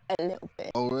 A little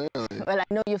bit. Oh, really? Well, I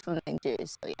know you're from Nigeria,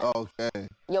 so yeah. Oh, okay.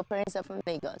 Your parents are from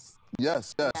Lagos.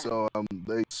 Yes, yes. Yeah. So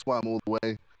they swam all the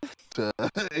way to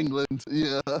England,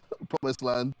 yeah, promised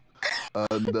land,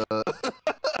 and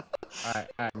Alright,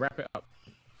 wrap it up.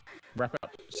 Wrap it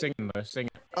up. Sing though, sing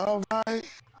it. all right.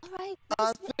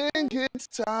 I think it's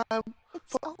time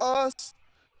for us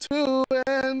to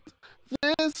end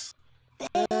this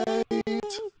date.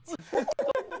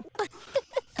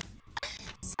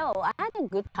 So I had a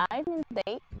good time in the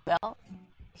date. Well,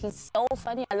 he's so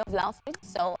funny. I love laughing.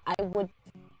 So I would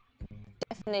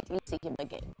definitely see him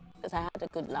again because I had a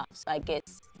good laugh. So I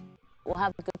guess we'll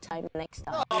have a good time next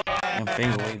time. And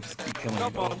finger waves be killing me,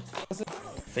 bro.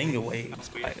 Finger waves.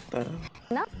 Like that.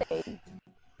 Nothing.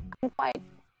 I'm quite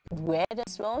weird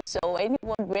as well. So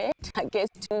anyone weird, I guess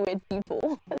 2 weird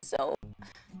people. So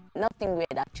nothing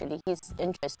weird actually. He's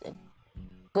interesting.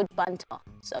 Good banter.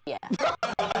 So yeah.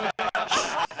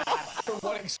 From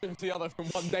one extreme to the other, from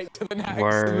one date to the next.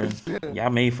 Word. Y'all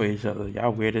made for each other.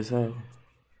 Y'all weird as hell.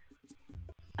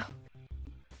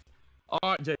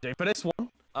 Alright, JJ, for this one,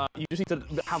 you just need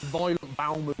to have violent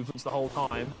bowel movements the whole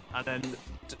time, and then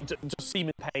just seem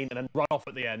in pain, and then run off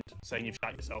at the end, saying you've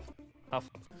shot yourself. Have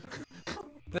fun.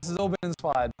 This has all been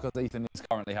inspired because Ethan is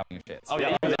currently having a shit. Oh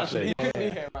yeah, actually. You could be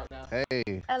here right now.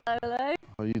 Hey, Hello, hello.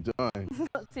 how you doing?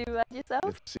 Not too bad yourself.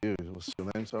 Good to see you. What's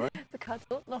your name, sorry? It's a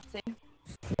cuddle, Lottie.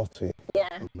 Lottie.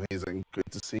 Yeah. Amazing.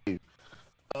 Good to see you.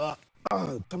 Tell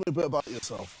me a bit about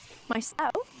yourself.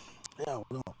 Myself? Yeah,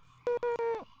 why not?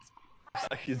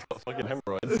 He's got fucking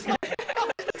hemorrhoids.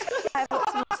 I have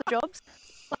lots and lots of jobs.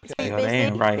 Like to be Yeah, they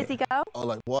ain't right. busy girl. Oh,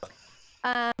 like what?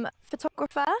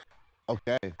 Photographer.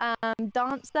 Okay.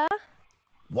 Dancer.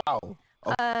 Wow.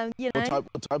 You know.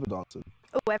 What type of dancing?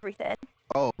 Oh, everything.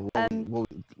 Oh, well,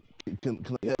 can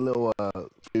I get a little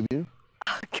preview?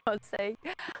 Oh, God's sake.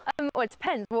 Well, it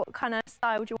depends. What kind of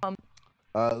style do you want?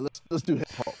 Let's do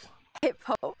hip hop. Hip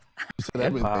hop. You said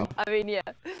everything. I mean, yeah.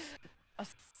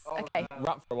 Okay.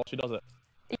 Rap for her while she does it.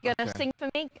 Are you gonna Okay. sing for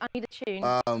me? I need a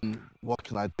tune. What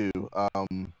can I do?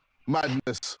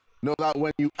 Madness. Know that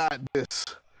when you at this,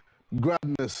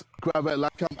 grabness, grab it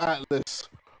like I'm Atlas.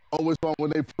 Always wrong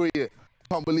when they pre it.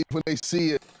 Can't believe when they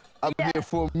see it. I've been here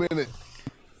for a minute.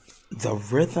 The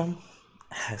rhythm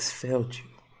has failed you.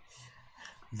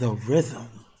 The rhythm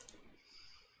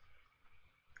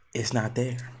is not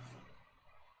there.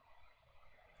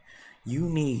 You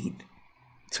need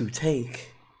to take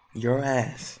your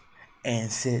ass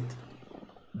and sit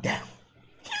down.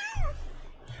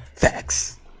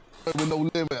 Facts. With no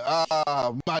limit.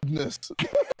 Madness.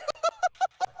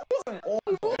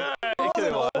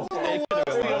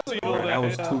 That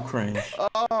was too cringe.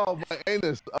 Oh, my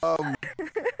anus. That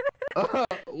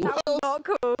was not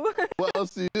cool. What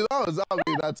else do you do? That was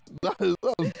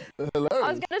hilarious.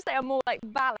 I was gonna say I'm more like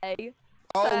ballet.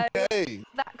 So Okay.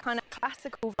 that kind of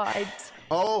classical vibes.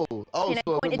 Oh, You know, so a bit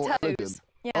pointed more toes. elegant.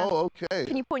 Yeah. Oh, okay.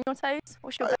 Can you point your toes?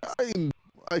 What's your best?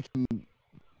 I can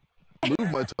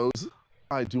move my toes.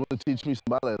 Alright, do you want to teach me some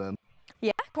ballet then?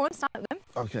 Yeah, go on, start with them.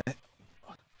 Okay.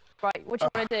 Right, what do you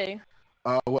want to do?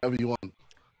 Whatever you want.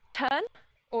 Turn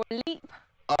or leap?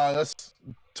 Let's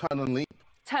turn and leap.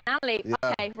 Turn and leap. Yeah.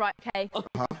 Okay, right, okay.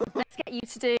 Let's get you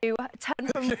to do turn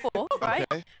from the fourth, right?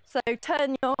 Okay. So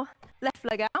turn your left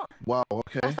leg out. Wow,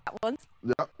 okay. That's that one.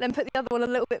 Yep. Then put the other one a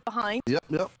little bit behind. Yep,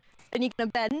 yep. And you're going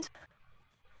to bend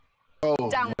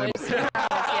Oh. downwards. Yeah.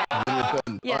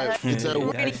 Yeah, Alright, is there,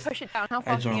 really push it down. How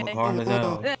far can you go? hard as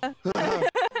hell. Yeah.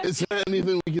 is there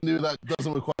anything we can do that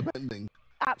doesn't require bending?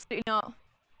 Absolutely not.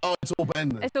 Oh, it's all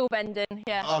bending. It's all bending,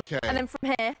 yeah. Okay. And then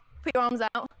from here, put your arms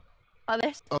out like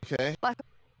this. Okay. Like a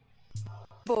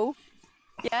ball.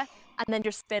 Yeah. And then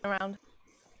just spin around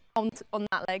on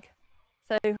that leg.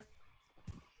 So.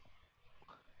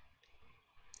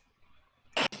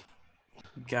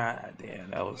 God damn,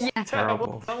 that was Yeah.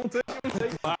 terrible. That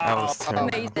was terrible.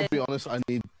 Amazing. To be honest, I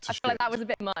need to I feel like that was a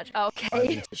bit much. Okay. I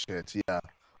need to shit, yeah.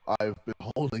 I've been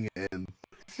holding it in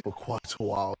for quite a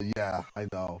while. Yeah, I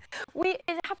know. It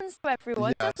happens to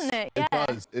everyone, Yes, doesn't it? It Yeah.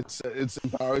 does. It's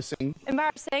embarrassing.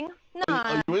 Embarrassing? No.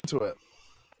 Are you into it?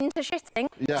 Into shitting?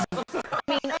 Yeah. I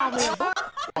mean, are we all?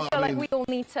 I feel like we all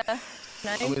need to, I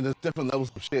mean, there's different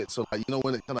levels of shit. So, like, you know,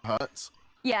 when it kind of hurts.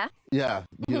 Yeah. Yeah.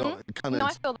 You know, it kind of. No,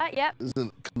 I feel that. Yeah.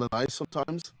 Isn't kind of nice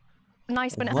sometimes?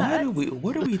 Nice when it hurts.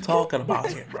 What are we talking about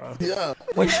here, bro? Yeah.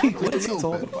 What is he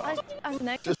talking about? I don't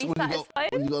know. Just be when satisfied.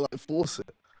 you got like force it.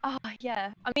 Oh,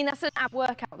 yeah. I mean, that's an ab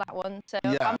workout, that one. So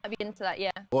Yeah. I might be into that, yeah.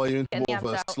 Or you're into Getting the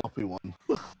more of abs a out. sloppy one.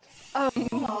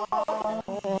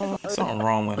 Something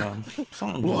wrong with him.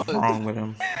 Something's wrong with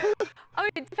him. I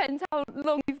mean, it depends how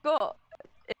long you've got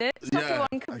in it. Sloppy Yeah,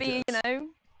 one could I be, you know,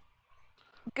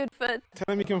 good for... Tell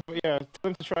him you can, tell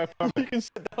him to try. You can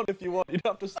sit down if you want. You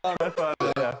don't have to stand there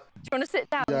further. Yeah. Do you want to sit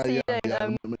down Yeah, so you yeah,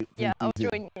 don't... yeah, I'll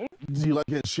join you. Do you like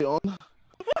getting shit on?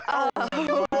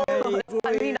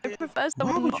 I mean, I prefer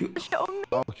someone not to shit on me.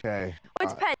 Okay. Well,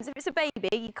 it depends. If it's a baby,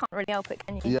 you can't really help it,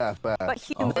 can you? Yeah, fair. But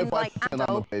human, If I like pretend I'm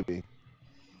a adult, baby.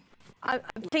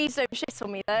 please don't shit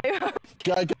on me though.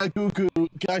 Gaga goo goo.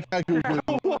 Gaga goo goo.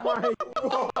 Oh my god.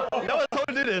 No one told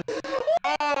me to do this.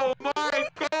 Oh my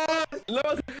god. No one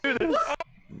told me to do this.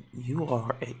 You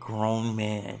are a grown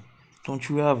man. Don't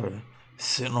you ever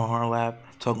sit on her lap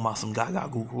talking about some gaga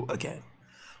goo goo again.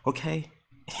 Okay?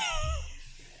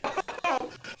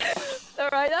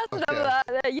 Alright, that's enough of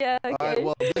that. Yeah, okay. Alright,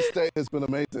 well, this day has been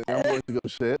amazing. I'm going to go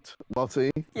shit.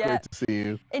 Lottie, Yeah. great to see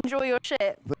you. Enjoy your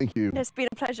shit. Thank you. It's been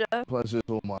a pleasure. Pleasure's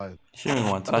all mine. She didn't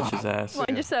want to touch his ass.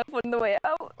 Mind yourself on the way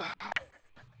out.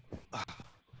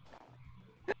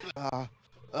 That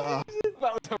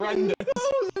was horrendous.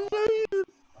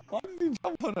 Why did you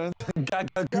jump on her and say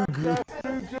gaga goo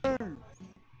goo?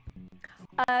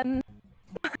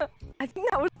 I think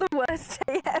that was the worst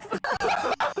day ever.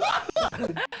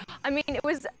 I mean, it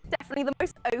was definitely the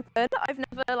most open. I've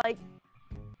never, like,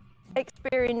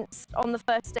 experienced on the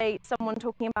first date someone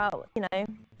talking about, you know,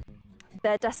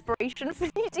 their desperation for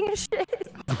needing a shit.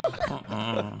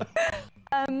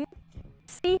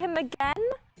 See him again,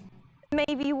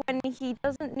 maybe when he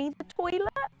doesn't need the toilet.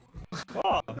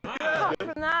 Apart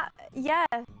from that, yeah,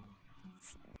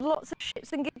 lots of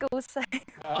shits and giggles. So.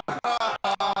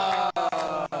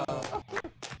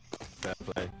 Fair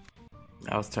play.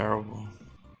 That was terrible.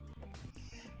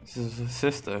 This is his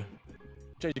sister.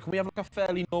 JJ, can we have like a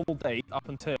fairly normal date up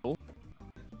until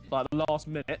like the last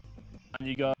minute, and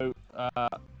you go,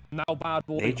 now bad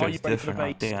boy, They are you just ready for the different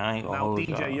out base? there, I ain't gonna Now hold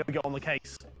DJ, y'all. you get on the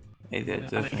case. Hey, they're And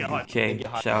then different. get hype.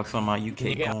 UK. Shout out to my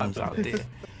UK goons out there.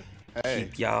 Hey.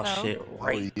 Keep y'all Hello. shit How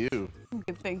right. are you?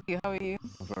 Good, thank you. How are you?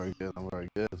 I'm very good. I'm very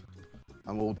good.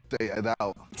 I'm all dated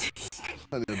out.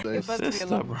 Plenty of It's days. about to be a Sister,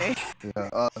 long bro. day.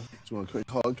 Yeah. Do you want a quick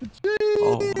hug?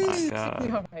 Oh my god.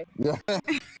 You alright? Yeah.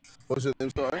 What's your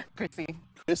name, sorry? Chrissy.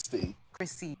 Christy.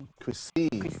 Chrissy.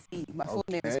 Christine. Chrissy. My full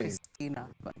name is Okay. Christina.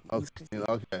 But Okay.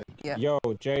 Okay. Yeah. Yo,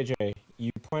 JJ,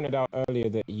 you pointed out earlier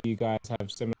that you guys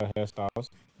have similar hairstyles.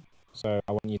 So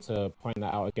I want you to point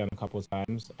that out again a couple of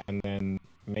times, and then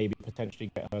maybe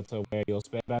potentially get her to wear your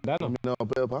spare bandana. Let me know a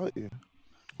bit about you.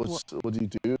 What do you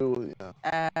do?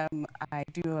 Yeah. I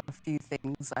do a few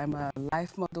things. I'm a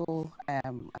life model.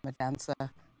 I'm a dancer,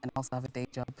 and also have a day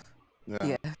job.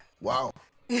 Yeah. Wow.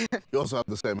 You also have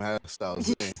the same hairstyle as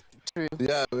me. True.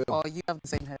 Yeah. Or you have the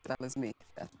same hairstyle as me.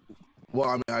 Yeah. Well,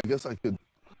 I mean, I guess I could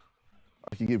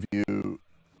give you.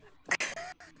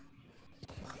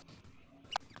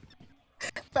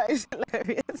 That is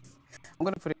hilarious. I'm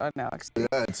gonna put it on now, actually.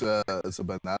 Yeah, it's a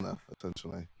bandana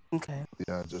essentially. Okay.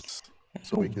 Yeah, just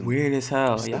so we can. Weird as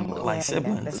hell. Y'all Similar. look like Yeah,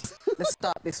 siblings. let's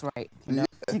start this right. You know?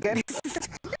 You get it? Is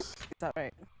that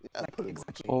right? Yeah, Like, pretty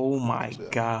exactly. Oh my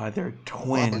god, they're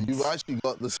twins. Wow, you've actually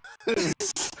got this.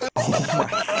 Oh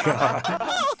my god.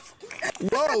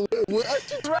 Whoa, we're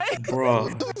actually Right? Bro.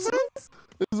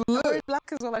 It's I'm lit. wearing black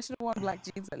as well. I should have worn black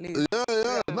jeans at least.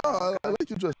 Yeah. No, I like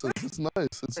your dresses. It's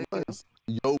nice. It's nice.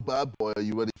 Yo, bad boy, are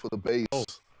you ready for the bass?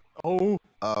 Oh.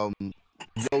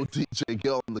 Yo, DJ,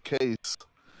 get on the case.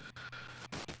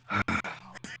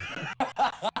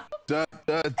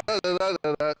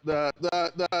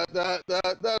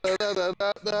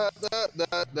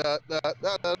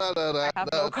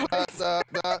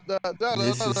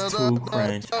 This is too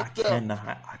cringe. I cannot.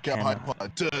 I cannot.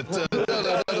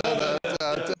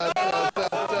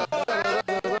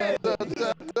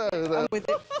 I'm with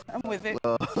it. I'm with it.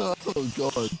 Oh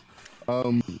God.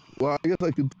 Well, I guess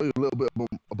I can tell you a little bit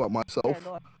about myself. Yeah,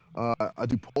 go on. I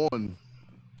do porn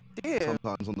Do you?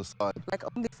 sometimes on the side. Like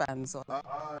OnlyFans or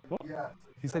Yeah.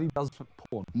 He said he does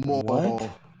porn. More. What?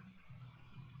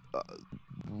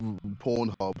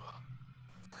 Pornhub.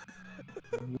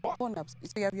 Pornhub.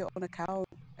 So you have your own account.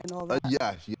 and all that?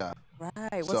 Yeah. Right.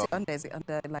 What's So- it under? Is it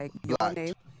under like your Blacked.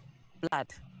 name? Blood.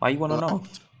 Why you want to know?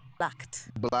 Blacked.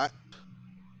 Black.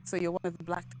 So you're one of the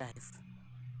black guys.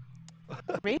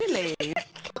 Really?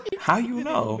 How you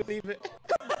know?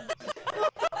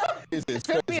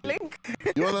 Send me a link.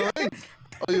 You want a link?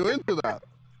 Are you into that?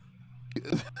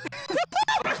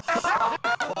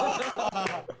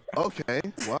 Okay.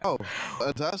 Wow.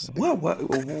 Fantastic. What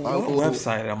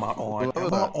website am I on?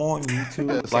 Am I on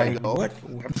YouTube? Yes, Like, I know. what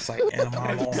website am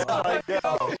I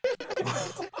on?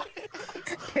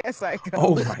 Yes, I go.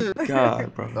 Oh my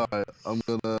god, bro. All right. I'm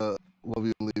gonna love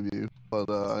you and leave you, but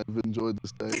I've enjoyed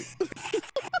this day.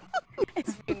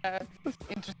 It's been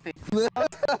interesting.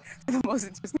 The most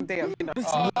interesting day I've been on.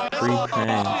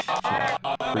 Pre-cringe.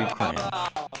 Pre-cringe.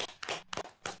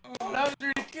 That was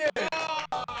really cute.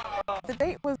 The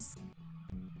date was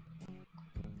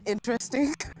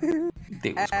interesting.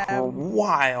 It was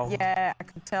wild. Yeah, I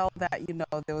could tell that, you know,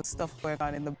 there was stuff going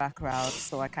on in the background,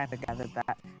 so I kind of gathered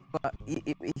that. But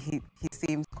he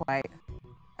seems quite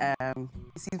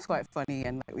funny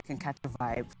and like we can catch a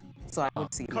vibe. So I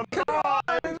would see him. Catch a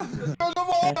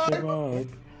vibe.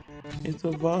 It's a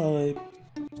vibe.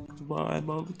 Vibe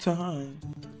all the time.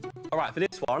 All right, for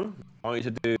this one, I want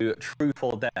you to do truth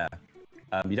or dare.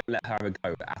 You don't let her have a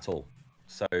go at all.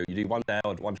 So you do one dare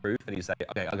or one truth, and you say,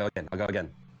 okay, I'll go again.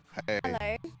 Hey. Hello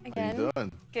again. How you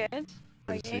doing? Good.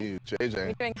 How are Good to see you? you, JJ.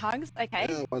 We're doing hugs. Okay.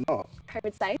 Yeah, why not?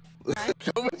 COVID safe.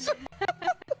 Nice.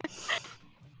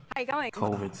 How you going?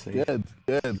 COVID safe. Good.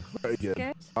 Very good.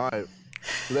 Good. All right.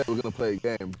 Today we're gonna play a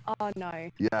game. Oh no.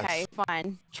 Yes. Okay,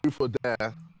 fine. Truth or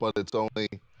dare, but it's only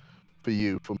for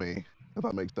you, for me. If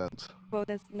that makes sense. Well,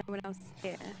 there's no one else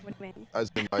here. What do you mean?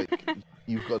 As in, like,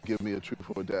 you've got to give me a truth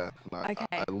or a dare, and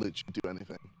I literally do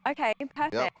anything. Okay,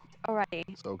 perfect. Yep.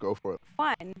 Alrighty. So go for it.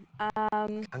 Fine.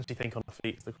 Can she think on her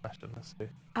feet is the question. Let's see.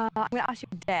 I'm gonna ask you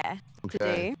a dare Okay.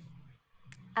 to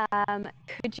do.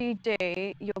 Could you do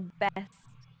your best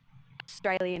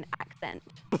Australian accent?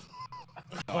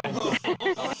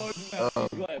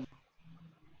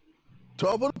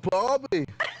 Top of the Barbie.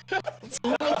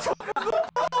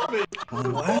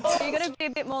 What? So you gotta be a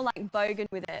bit more like bogan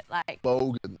with it, like.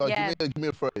 Bogan. Like, Yeah. give me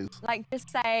a phrase. Like just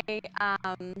say, if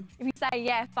you say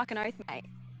yeah, fucking oath, mate.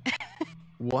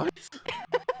 What?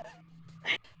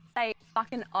 Say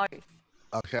fucking oath.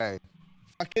 Okay.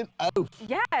 Fucking oath.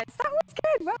 Yes, that was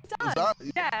good. Well done. Is that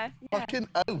yeah. fucking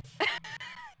oath?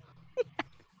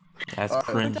 That's All right.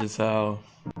 cringe as hell.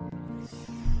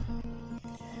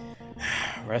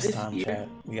 Rest time, chat.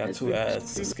 We got 2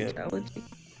 ads to skip. Well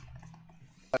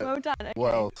done. Okay.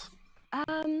 What else?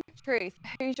 Truth.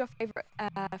 Who's your favorite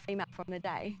female from the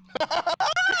day?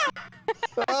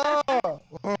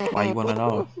 Why you wanna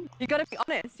know? You gotta be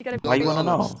honest. You gotta be Why you wanna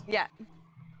honest. know? Yeah.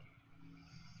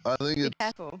 I think Be it's.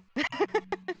 careful.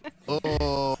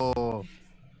 Oh.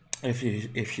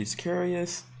 If she's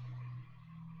curious,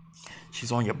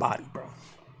 she's on your body, bro.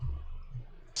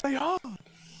 Say on.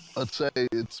 I'd say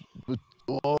it's.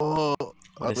 Oh.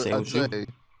 What they say I'd was you? say.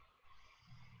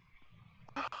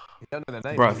 You don't know the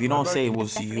name. Bro, if you don't say it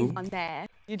was Definitely you, on there.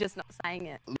 You're just not saying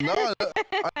it. No,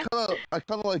 I kind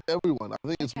of like everyone. I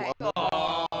think it's Okay.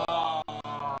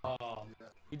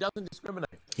 He doesn't discriminate.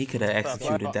 he could have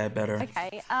executed that better.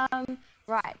 Okay.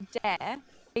 Right. Dare. Are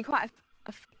you quite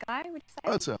a fit guy? Would you say?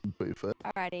 I'd say I'm pretty fit.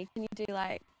 Alrighty. Can you do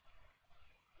like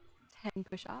 10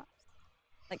 push-ups?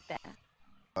 Like there.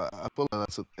 I feel like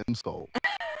that's an insult.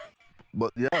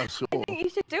 But yeah, sure. I think you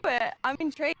should do it. I'm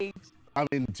intrigued. I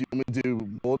mean, do you want me to do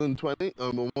more than 20?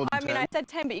 Or more than 10? I mean, I said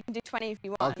 10, but you can do 20 if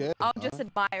you want. Okay. I'll just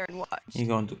admire and watch. You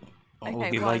gonna do? Oh, Okay,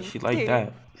 he one, like she like two,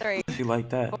 that. 3, She like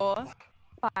that. 4,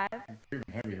 5,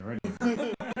 Heavy already.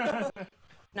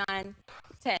 9,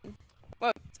 10.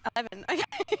 Well, 11. Okay,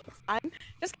 fine.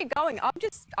 Just keep going. I'll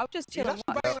just chill and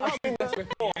watch.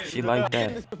 She like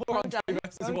that. Well done.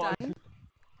 Well done.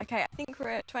 Okay, I think we're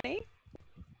at 20.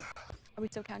 Are we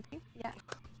still counting? Yeah.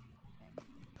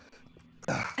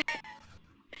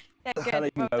 Yeah, How good. do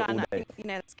you Well go all done. I day? think,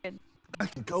 that's good. I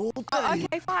can go all day. Oh,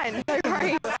 okay, fine. No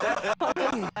worries. I'll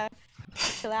just,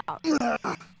 chill out.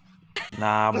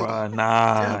 Nah, bro.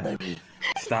 Nah.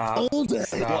 Stop. All day.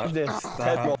 Stop. Watch this. 10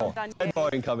 Stop. more. Done 10 more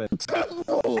incoming.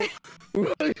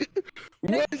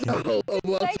 Right now, I'm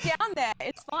about Stay down there.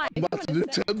 It's fine. to do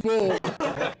 10 more.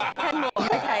 10 more.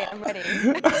 Okay, I'm ready.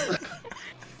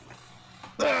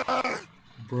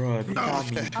 Bro, they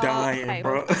got me dying, okay,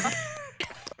 bro.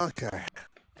 Okay.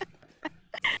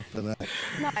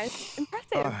 Nice.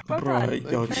 Impressive. Well Bro, done.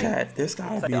 yo, chat, this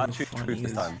guy be the choose truth this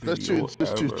funniest time. Let's video choose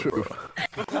ever, truth. bro.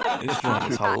 This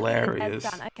one is hilarious.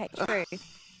 Done. Okay,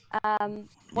 truth.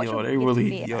 What's Yo, your they biggest really,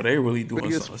 fear? yo, they really doing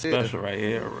Biggest something fear. special right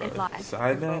here, bro. In life.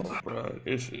 Sidemen, bro,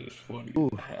 this is funny. Ooh,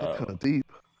 as that's hell. kind of deep.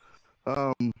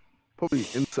 Probably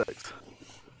insects.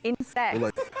 Insects.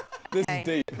 Like, This Okay. is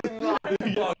deep. You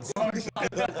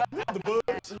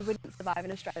wouldn't survive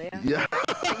in Australia. yeah,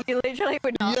 You literally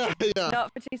would not. yeah.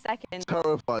 Not for 2 seconds.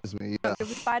 Terrifies me. Yeah. Not good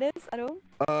with spiders at all.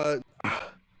 I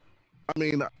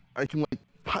mean, I can like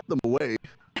pat them away.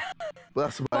 But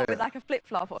that's about What, it. with like a flip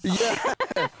flop or something?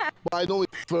 Yeah. But I normally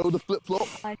throw the flip flop.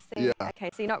 I see. Yeah. Okay,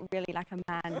 so you're not really like a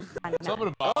man.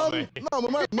 Something about me. No, I'm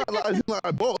a man. Like, I think like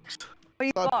I boxed. Oh,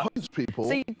 you I box. punch people.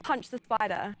 So you punch the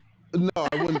spider. No,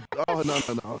 I wouldn't. Oh, no.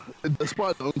 The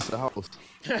spider owns the house.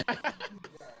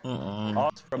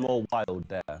 Ask for a more wild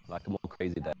dare, like a more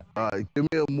crazy dare. Alright, give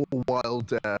me a more wild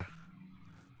dare.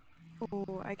 Oh,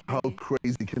 okay. How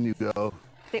crazy can you go?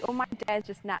 See, all my dares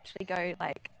just naturally go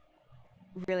like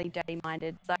really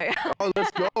dirty-minded. So. Oh,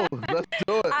 let's go. Let's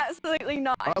do it. Absolutely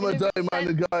not. I'm a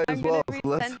dirty-minded guy as well. I'm So gonna be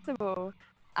let's. sensible.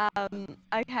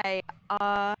 Okay.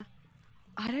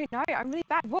 I don't know. I'm really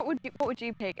bad. What would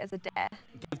you pick as a dare?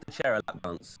 Give the chair a lap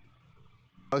dance.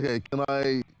 Okay, can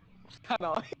I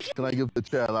give the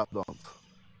chair a lap dance?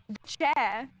 The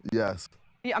chair. Yes.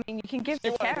 Yeah, I mean, you can give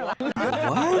the chair a lap dance.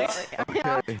 What?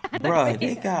 Okay. Bro,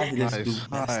 they got this Nice.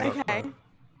 dude. Alright. Okay.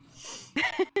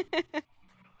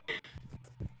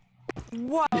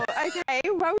 Whoa. Okay.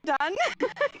 Well done.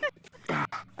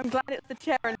 I'm glad it's the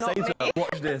chair and not Say me. to her,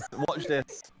 watch this, watch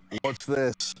this. Watch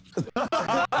this.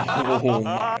 Oh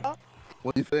my.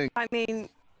 What do you think? I mean,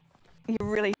 you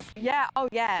really. Yeah. Oh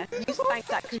yeah. You spanked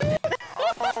that cushion.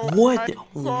 What?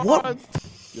 What?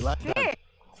 You like that?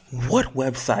 What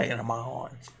website am I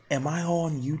on? Am I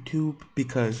on YouTube?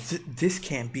 Because this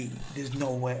can't be. There's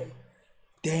no way.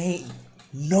 There ain't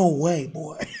no way,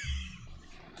 boy.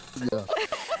 Yeah.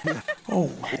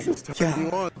 Oh my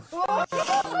god.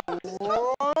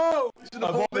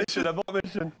 Abort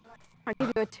mission. I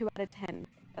give you a 2 out of 10.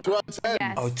 2 out of 10.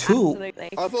 Yes, Oh, 2? Absolutely.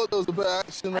 I thought there was a bit of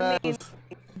action there.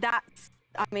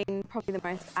 I mean, probably the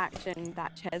most action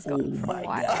that chair's gotten for my a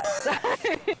while. So,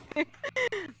 but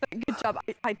good job.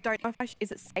 I don't know if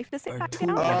is it safe to sit back 2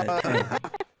 down? out of 10.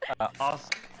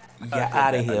 Ask. Get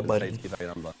out of here, buddy.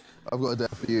 I've got a dare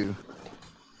for you.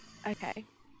 Okay.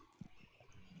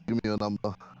 Give me your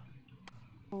number.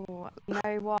 Oh, you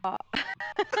know what?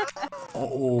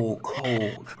 Oh,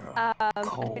 cold, bro. I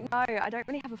Cold. don't know. I don't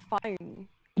really have a phone.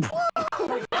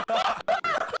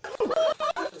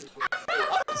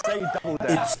 Say double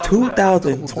dare. It's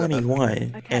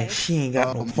 2021 Okay. and she ain't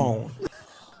got no phone.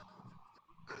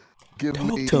 Give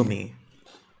Talk to me.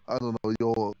 I don't know,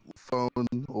 your phone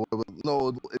or whatever.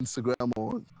 No, Instagram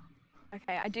or.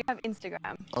 Okay, I do have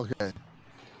Instagram. Okay,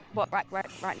 What, right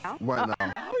now? right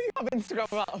now. How do you have Instagram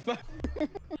up?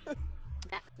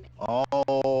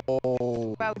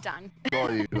 Oh. Well done.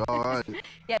 Got you. All right.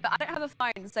 Yeah, but I don't have a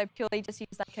phone, so purely just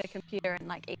use like a computer and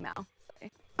like email.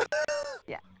 So,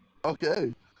 yeah.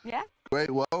 Okay. Yeah. Great.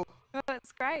 Well. Oh,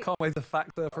 it's great. Can't wait to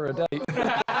factor for a date.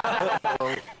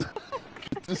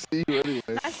 Good to see you anyway.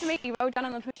 Nice to meet you. Well done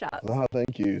on the push-ups. Ah,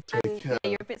 thank you. Take And, care. yeah,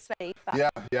 you're a bit sweaty. But Yeah,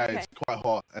 okay. it's quite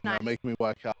hot and Nice. making me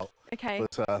work out. Okay.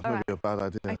 But maybe Alright. a bad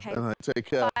idea. Okay. All right, take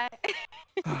care. Bye.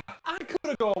 I could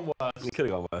have gone worse. You could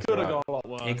have gone worse. Could have right. gone a lot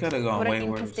worse. It could have gone What way an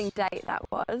worse. interesting date that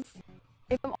was.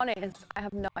 If I'm honest, I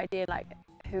have no idea like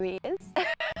who he is.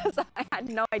 So I had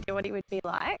no idea what he would be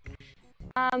like.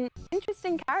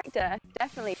 Interesting character,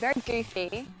 definitely. Very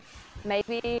goofy.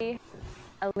 Maybe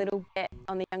a little bit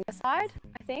on the younger side,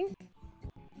 I think.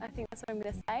 I think that's what I'm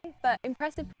going to say. But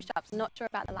impressive push-ups, not sure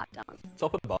about the lap dance.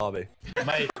 Top of the Barbie.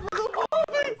 Mate.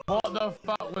 What the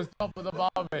fuck was top of the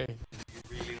Barbie?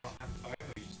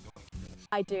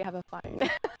 I do have a phone.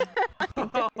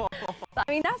 But,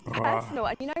 I mean, that's personal.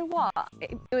 And you know what?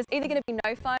 It was either going to be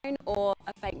no phone or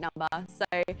a fake number. So,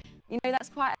 you know, that's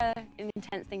quite an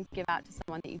intense thing to give out to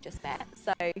someone that you just met.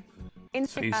 So, Instagram.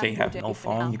 So you say you have no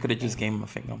phone? You could have just gave him a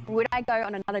fake number. Would I go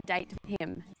on another date with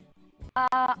him?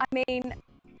 I mean,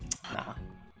 Nah.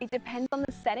 it depends on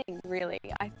the setting, really.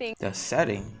 I think The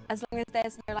setting. as long as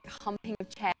there's no like humping of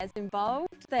chairs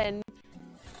involved, then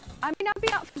I mean, I'd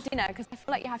be up for dinner because I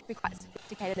feel like you have to be quite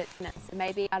sophisticated at dinner. So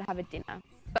maybe I'd have a dinner,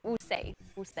 but we'll see.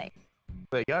 We'll see.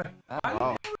 There you go.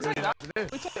 Wow. We take that. We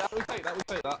take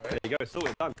that. There you go. It's all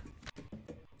done.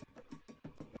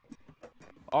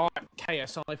 Alright,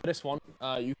 KSI for this one.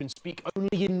 You can speak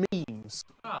only in memes.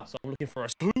 So I'm looking for a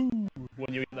spoon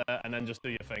when you get there and then just do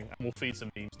your thing and we'll feed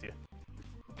some memes to you.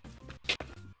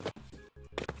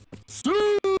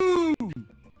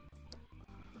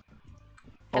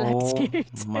 Hello Oh to you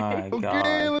my Okay,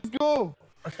 god. let's go.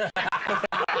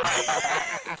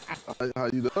 How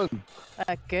you doing?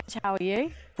 Good. How are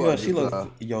you?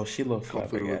 Yo, she look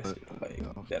flabbergasted. Like,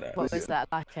 What was that,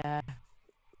 like a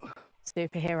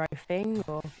superhero thing,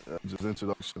 or? Just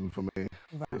introduction for me.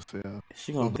 Just, yeah.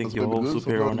 She gonna think you're a whole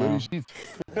superhero now.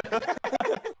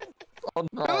 Oh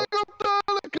no.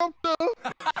 Helicopter!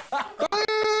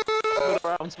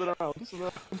 Spin around.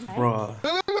 Bruh.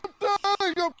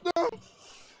 Helicopter!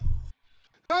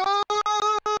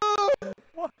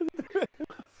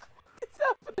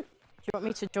 Do you want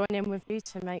me to join in with you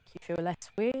to make you feel less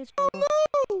weird? Or? Oh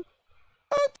no!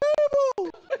 How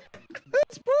terrible!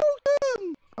 It's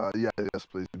broken! Yes,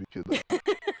 please, if you could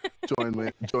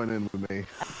join in with me.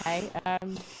 Okay,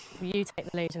 you take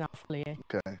the lead and I'll follow you.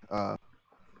 Okay,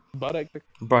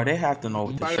 Bro, they have to know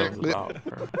what this show's about,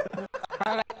 bro.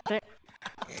 How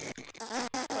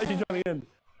you joining in?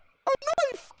 A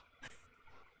knife!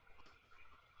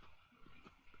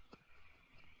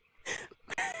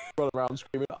 Run around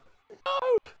screaming. No!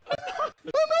 A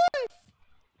knife!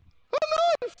 A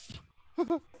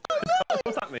knife!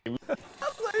 What's that mean?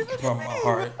 From my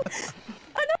heart.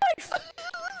 A knife!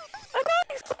 A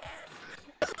knife!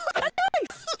 A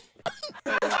knife!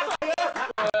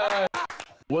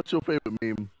 What's your favorite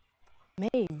meme?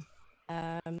 Meme?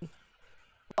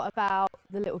 What about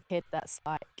the little kid that's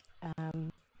like,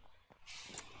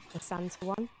 the Santa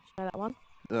one? Do you know that one?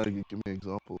 Give me an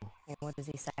example. Yeah, what does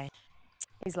he say?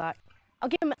 He's like, I'll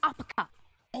give him an uppercut.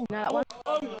 You know that one?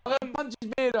 Punch his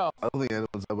beard off. I don't think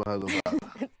anyone's ever heard of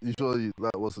that. You sure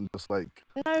that wasn't just like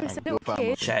No, it's a little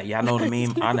kid. Chat, y'all know the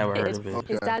meme? I never heard of it.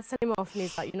 Okay. His dad sent him off and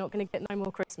he's like, you're not going to get no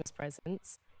more Christmas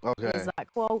presents. Okay. And he's like,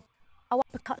 well, I'll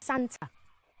uppercut Santa.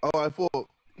 Oh, I thought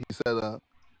he said,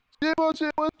 Chimo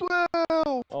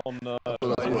 12! Oh no. That's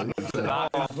what he said.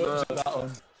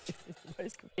 This is the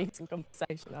most confusing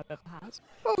conversation I've ever had.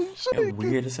 Oh, shit. They're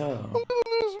weird as hell. I'm gonna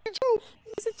lose my job.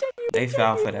 It's a genuine They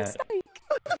fell for that. mistake.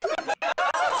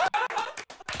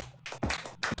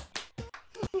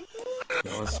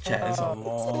 Yo, this chat is a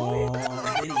long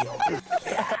video.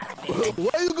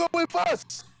 Why are you going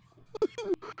fast?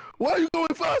 Why are you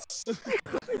going fast?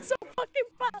 It's so fucking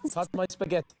fast. Touch my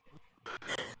spaghetti.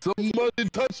 Somebody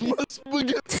touch my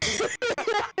spaghetti.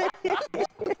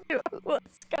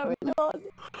 What's going on?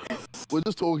 We're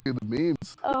just talking the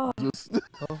memes. Oh, Just,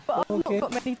 but I've not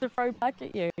got many to throw back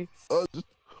at you.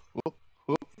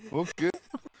 Okay.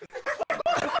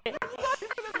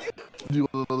 Do you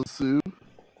want another Sue?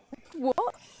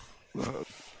 What?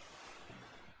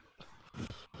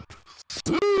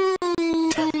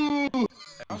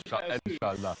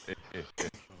 Inshallah.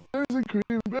 Berries and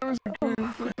cream, berries and cream.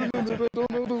 I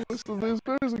don't know the rest of this.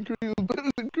 Berries and cream,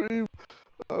 berries and cream.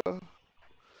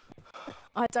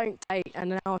 I don't date, and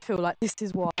now I feel like this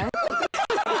is why.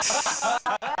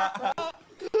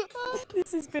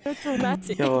 This has been a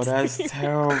traumatic Yo, that's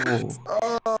experience.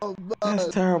 terrible. Oh, That's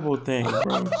a terrible thing,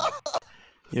 bro.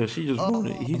 Yo, he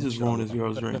just ruined his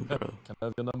girl's dream, bro. Can I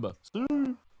have your number?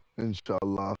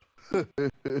 Inshallah. Can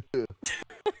I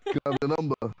have the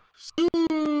number?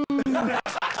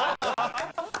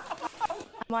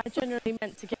 Am I generally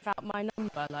meant to give out my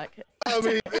number? Like, I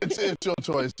mean, it's your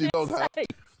choice. You don't have to.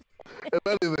 If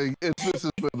anything, this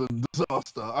has been a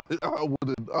disaster.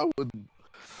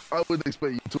 I wouldn't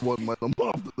expect you to want my number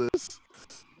after this.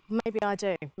 maybe I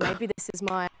do. Maybe this is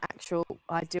my actual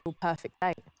ideal perfect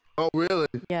date. Oh, really?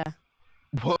 Yeah.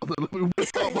 Well, then let me whip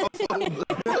out my phone.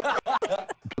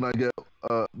 Can I get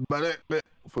back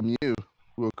from you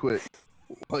real quick?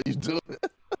 What you doing?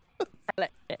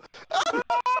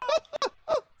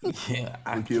 Yeah,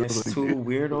 I guess two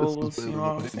weirdos, you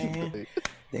know what I'm saying?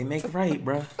 They make right,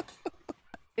 bro.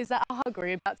 Is that a hug or are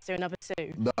you about to do another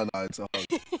two? No, it's a hug.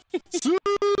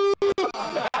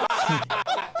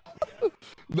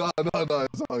 No, it's a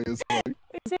hug, it's a hug.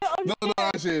 Is it on No,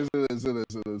 actually, it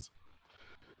is.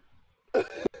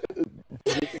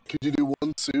 Could you do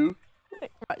 1, 2?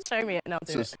 Right, show me it and I'll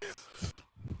do Just... it.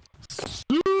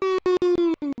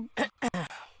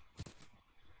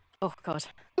 Oh, God.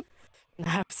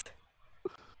 Nerves.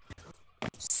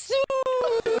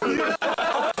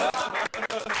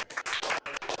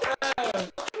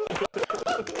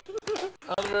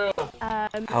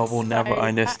 I will never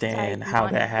understand how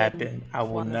that happened. I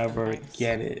will never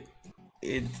get it.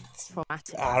 It's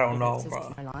traumatic. I don't know,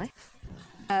 bro. My life.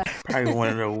 Probably one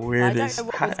of the weirdest. I don't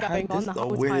know what was going on. The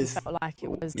whole time felt like it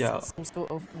was some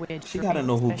sort of weird. She gotta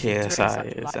know who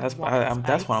KSI is. That's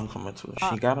what I'm coming to.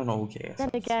 She gotta know who KSI is.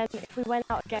 Then again, if we went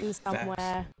out again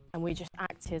somewhere, and we just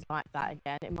acted like that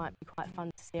again, it might be quite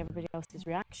fun to see everybody else's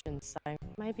reactions. So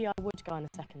maybe I would go on a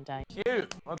second date.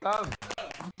 Cute. Well done.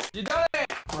 You done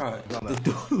it. Right.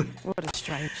 What a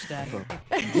strange day.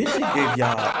 This should give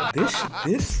y'all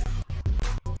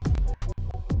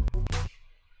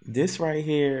this right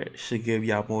here should give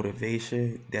y'all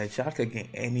motivation that y'all could get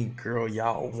any girl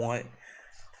y'all want.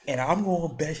 And I'm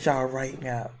gonna bet y'all right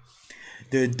now,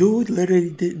 the dude literally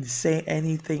didn't say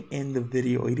anything in the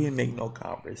video. He didn't make no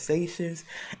conversations,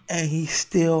 and he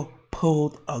still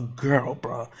pulled a girl,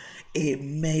 bro. It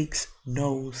makes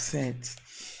no sense.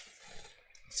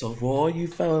 So for all you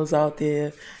fellas out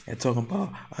there and talking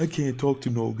about, I can't talk to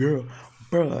no girl,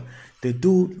 bruh, the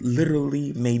dude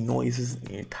literally made noises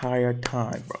the entire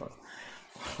time, bro.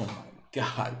 Oh my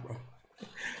God, bro.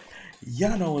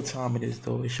 Y'all know what time it is,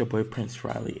 though. It's your boy Prince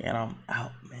Riley, and I'm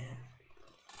out, man.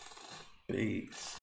 Peace.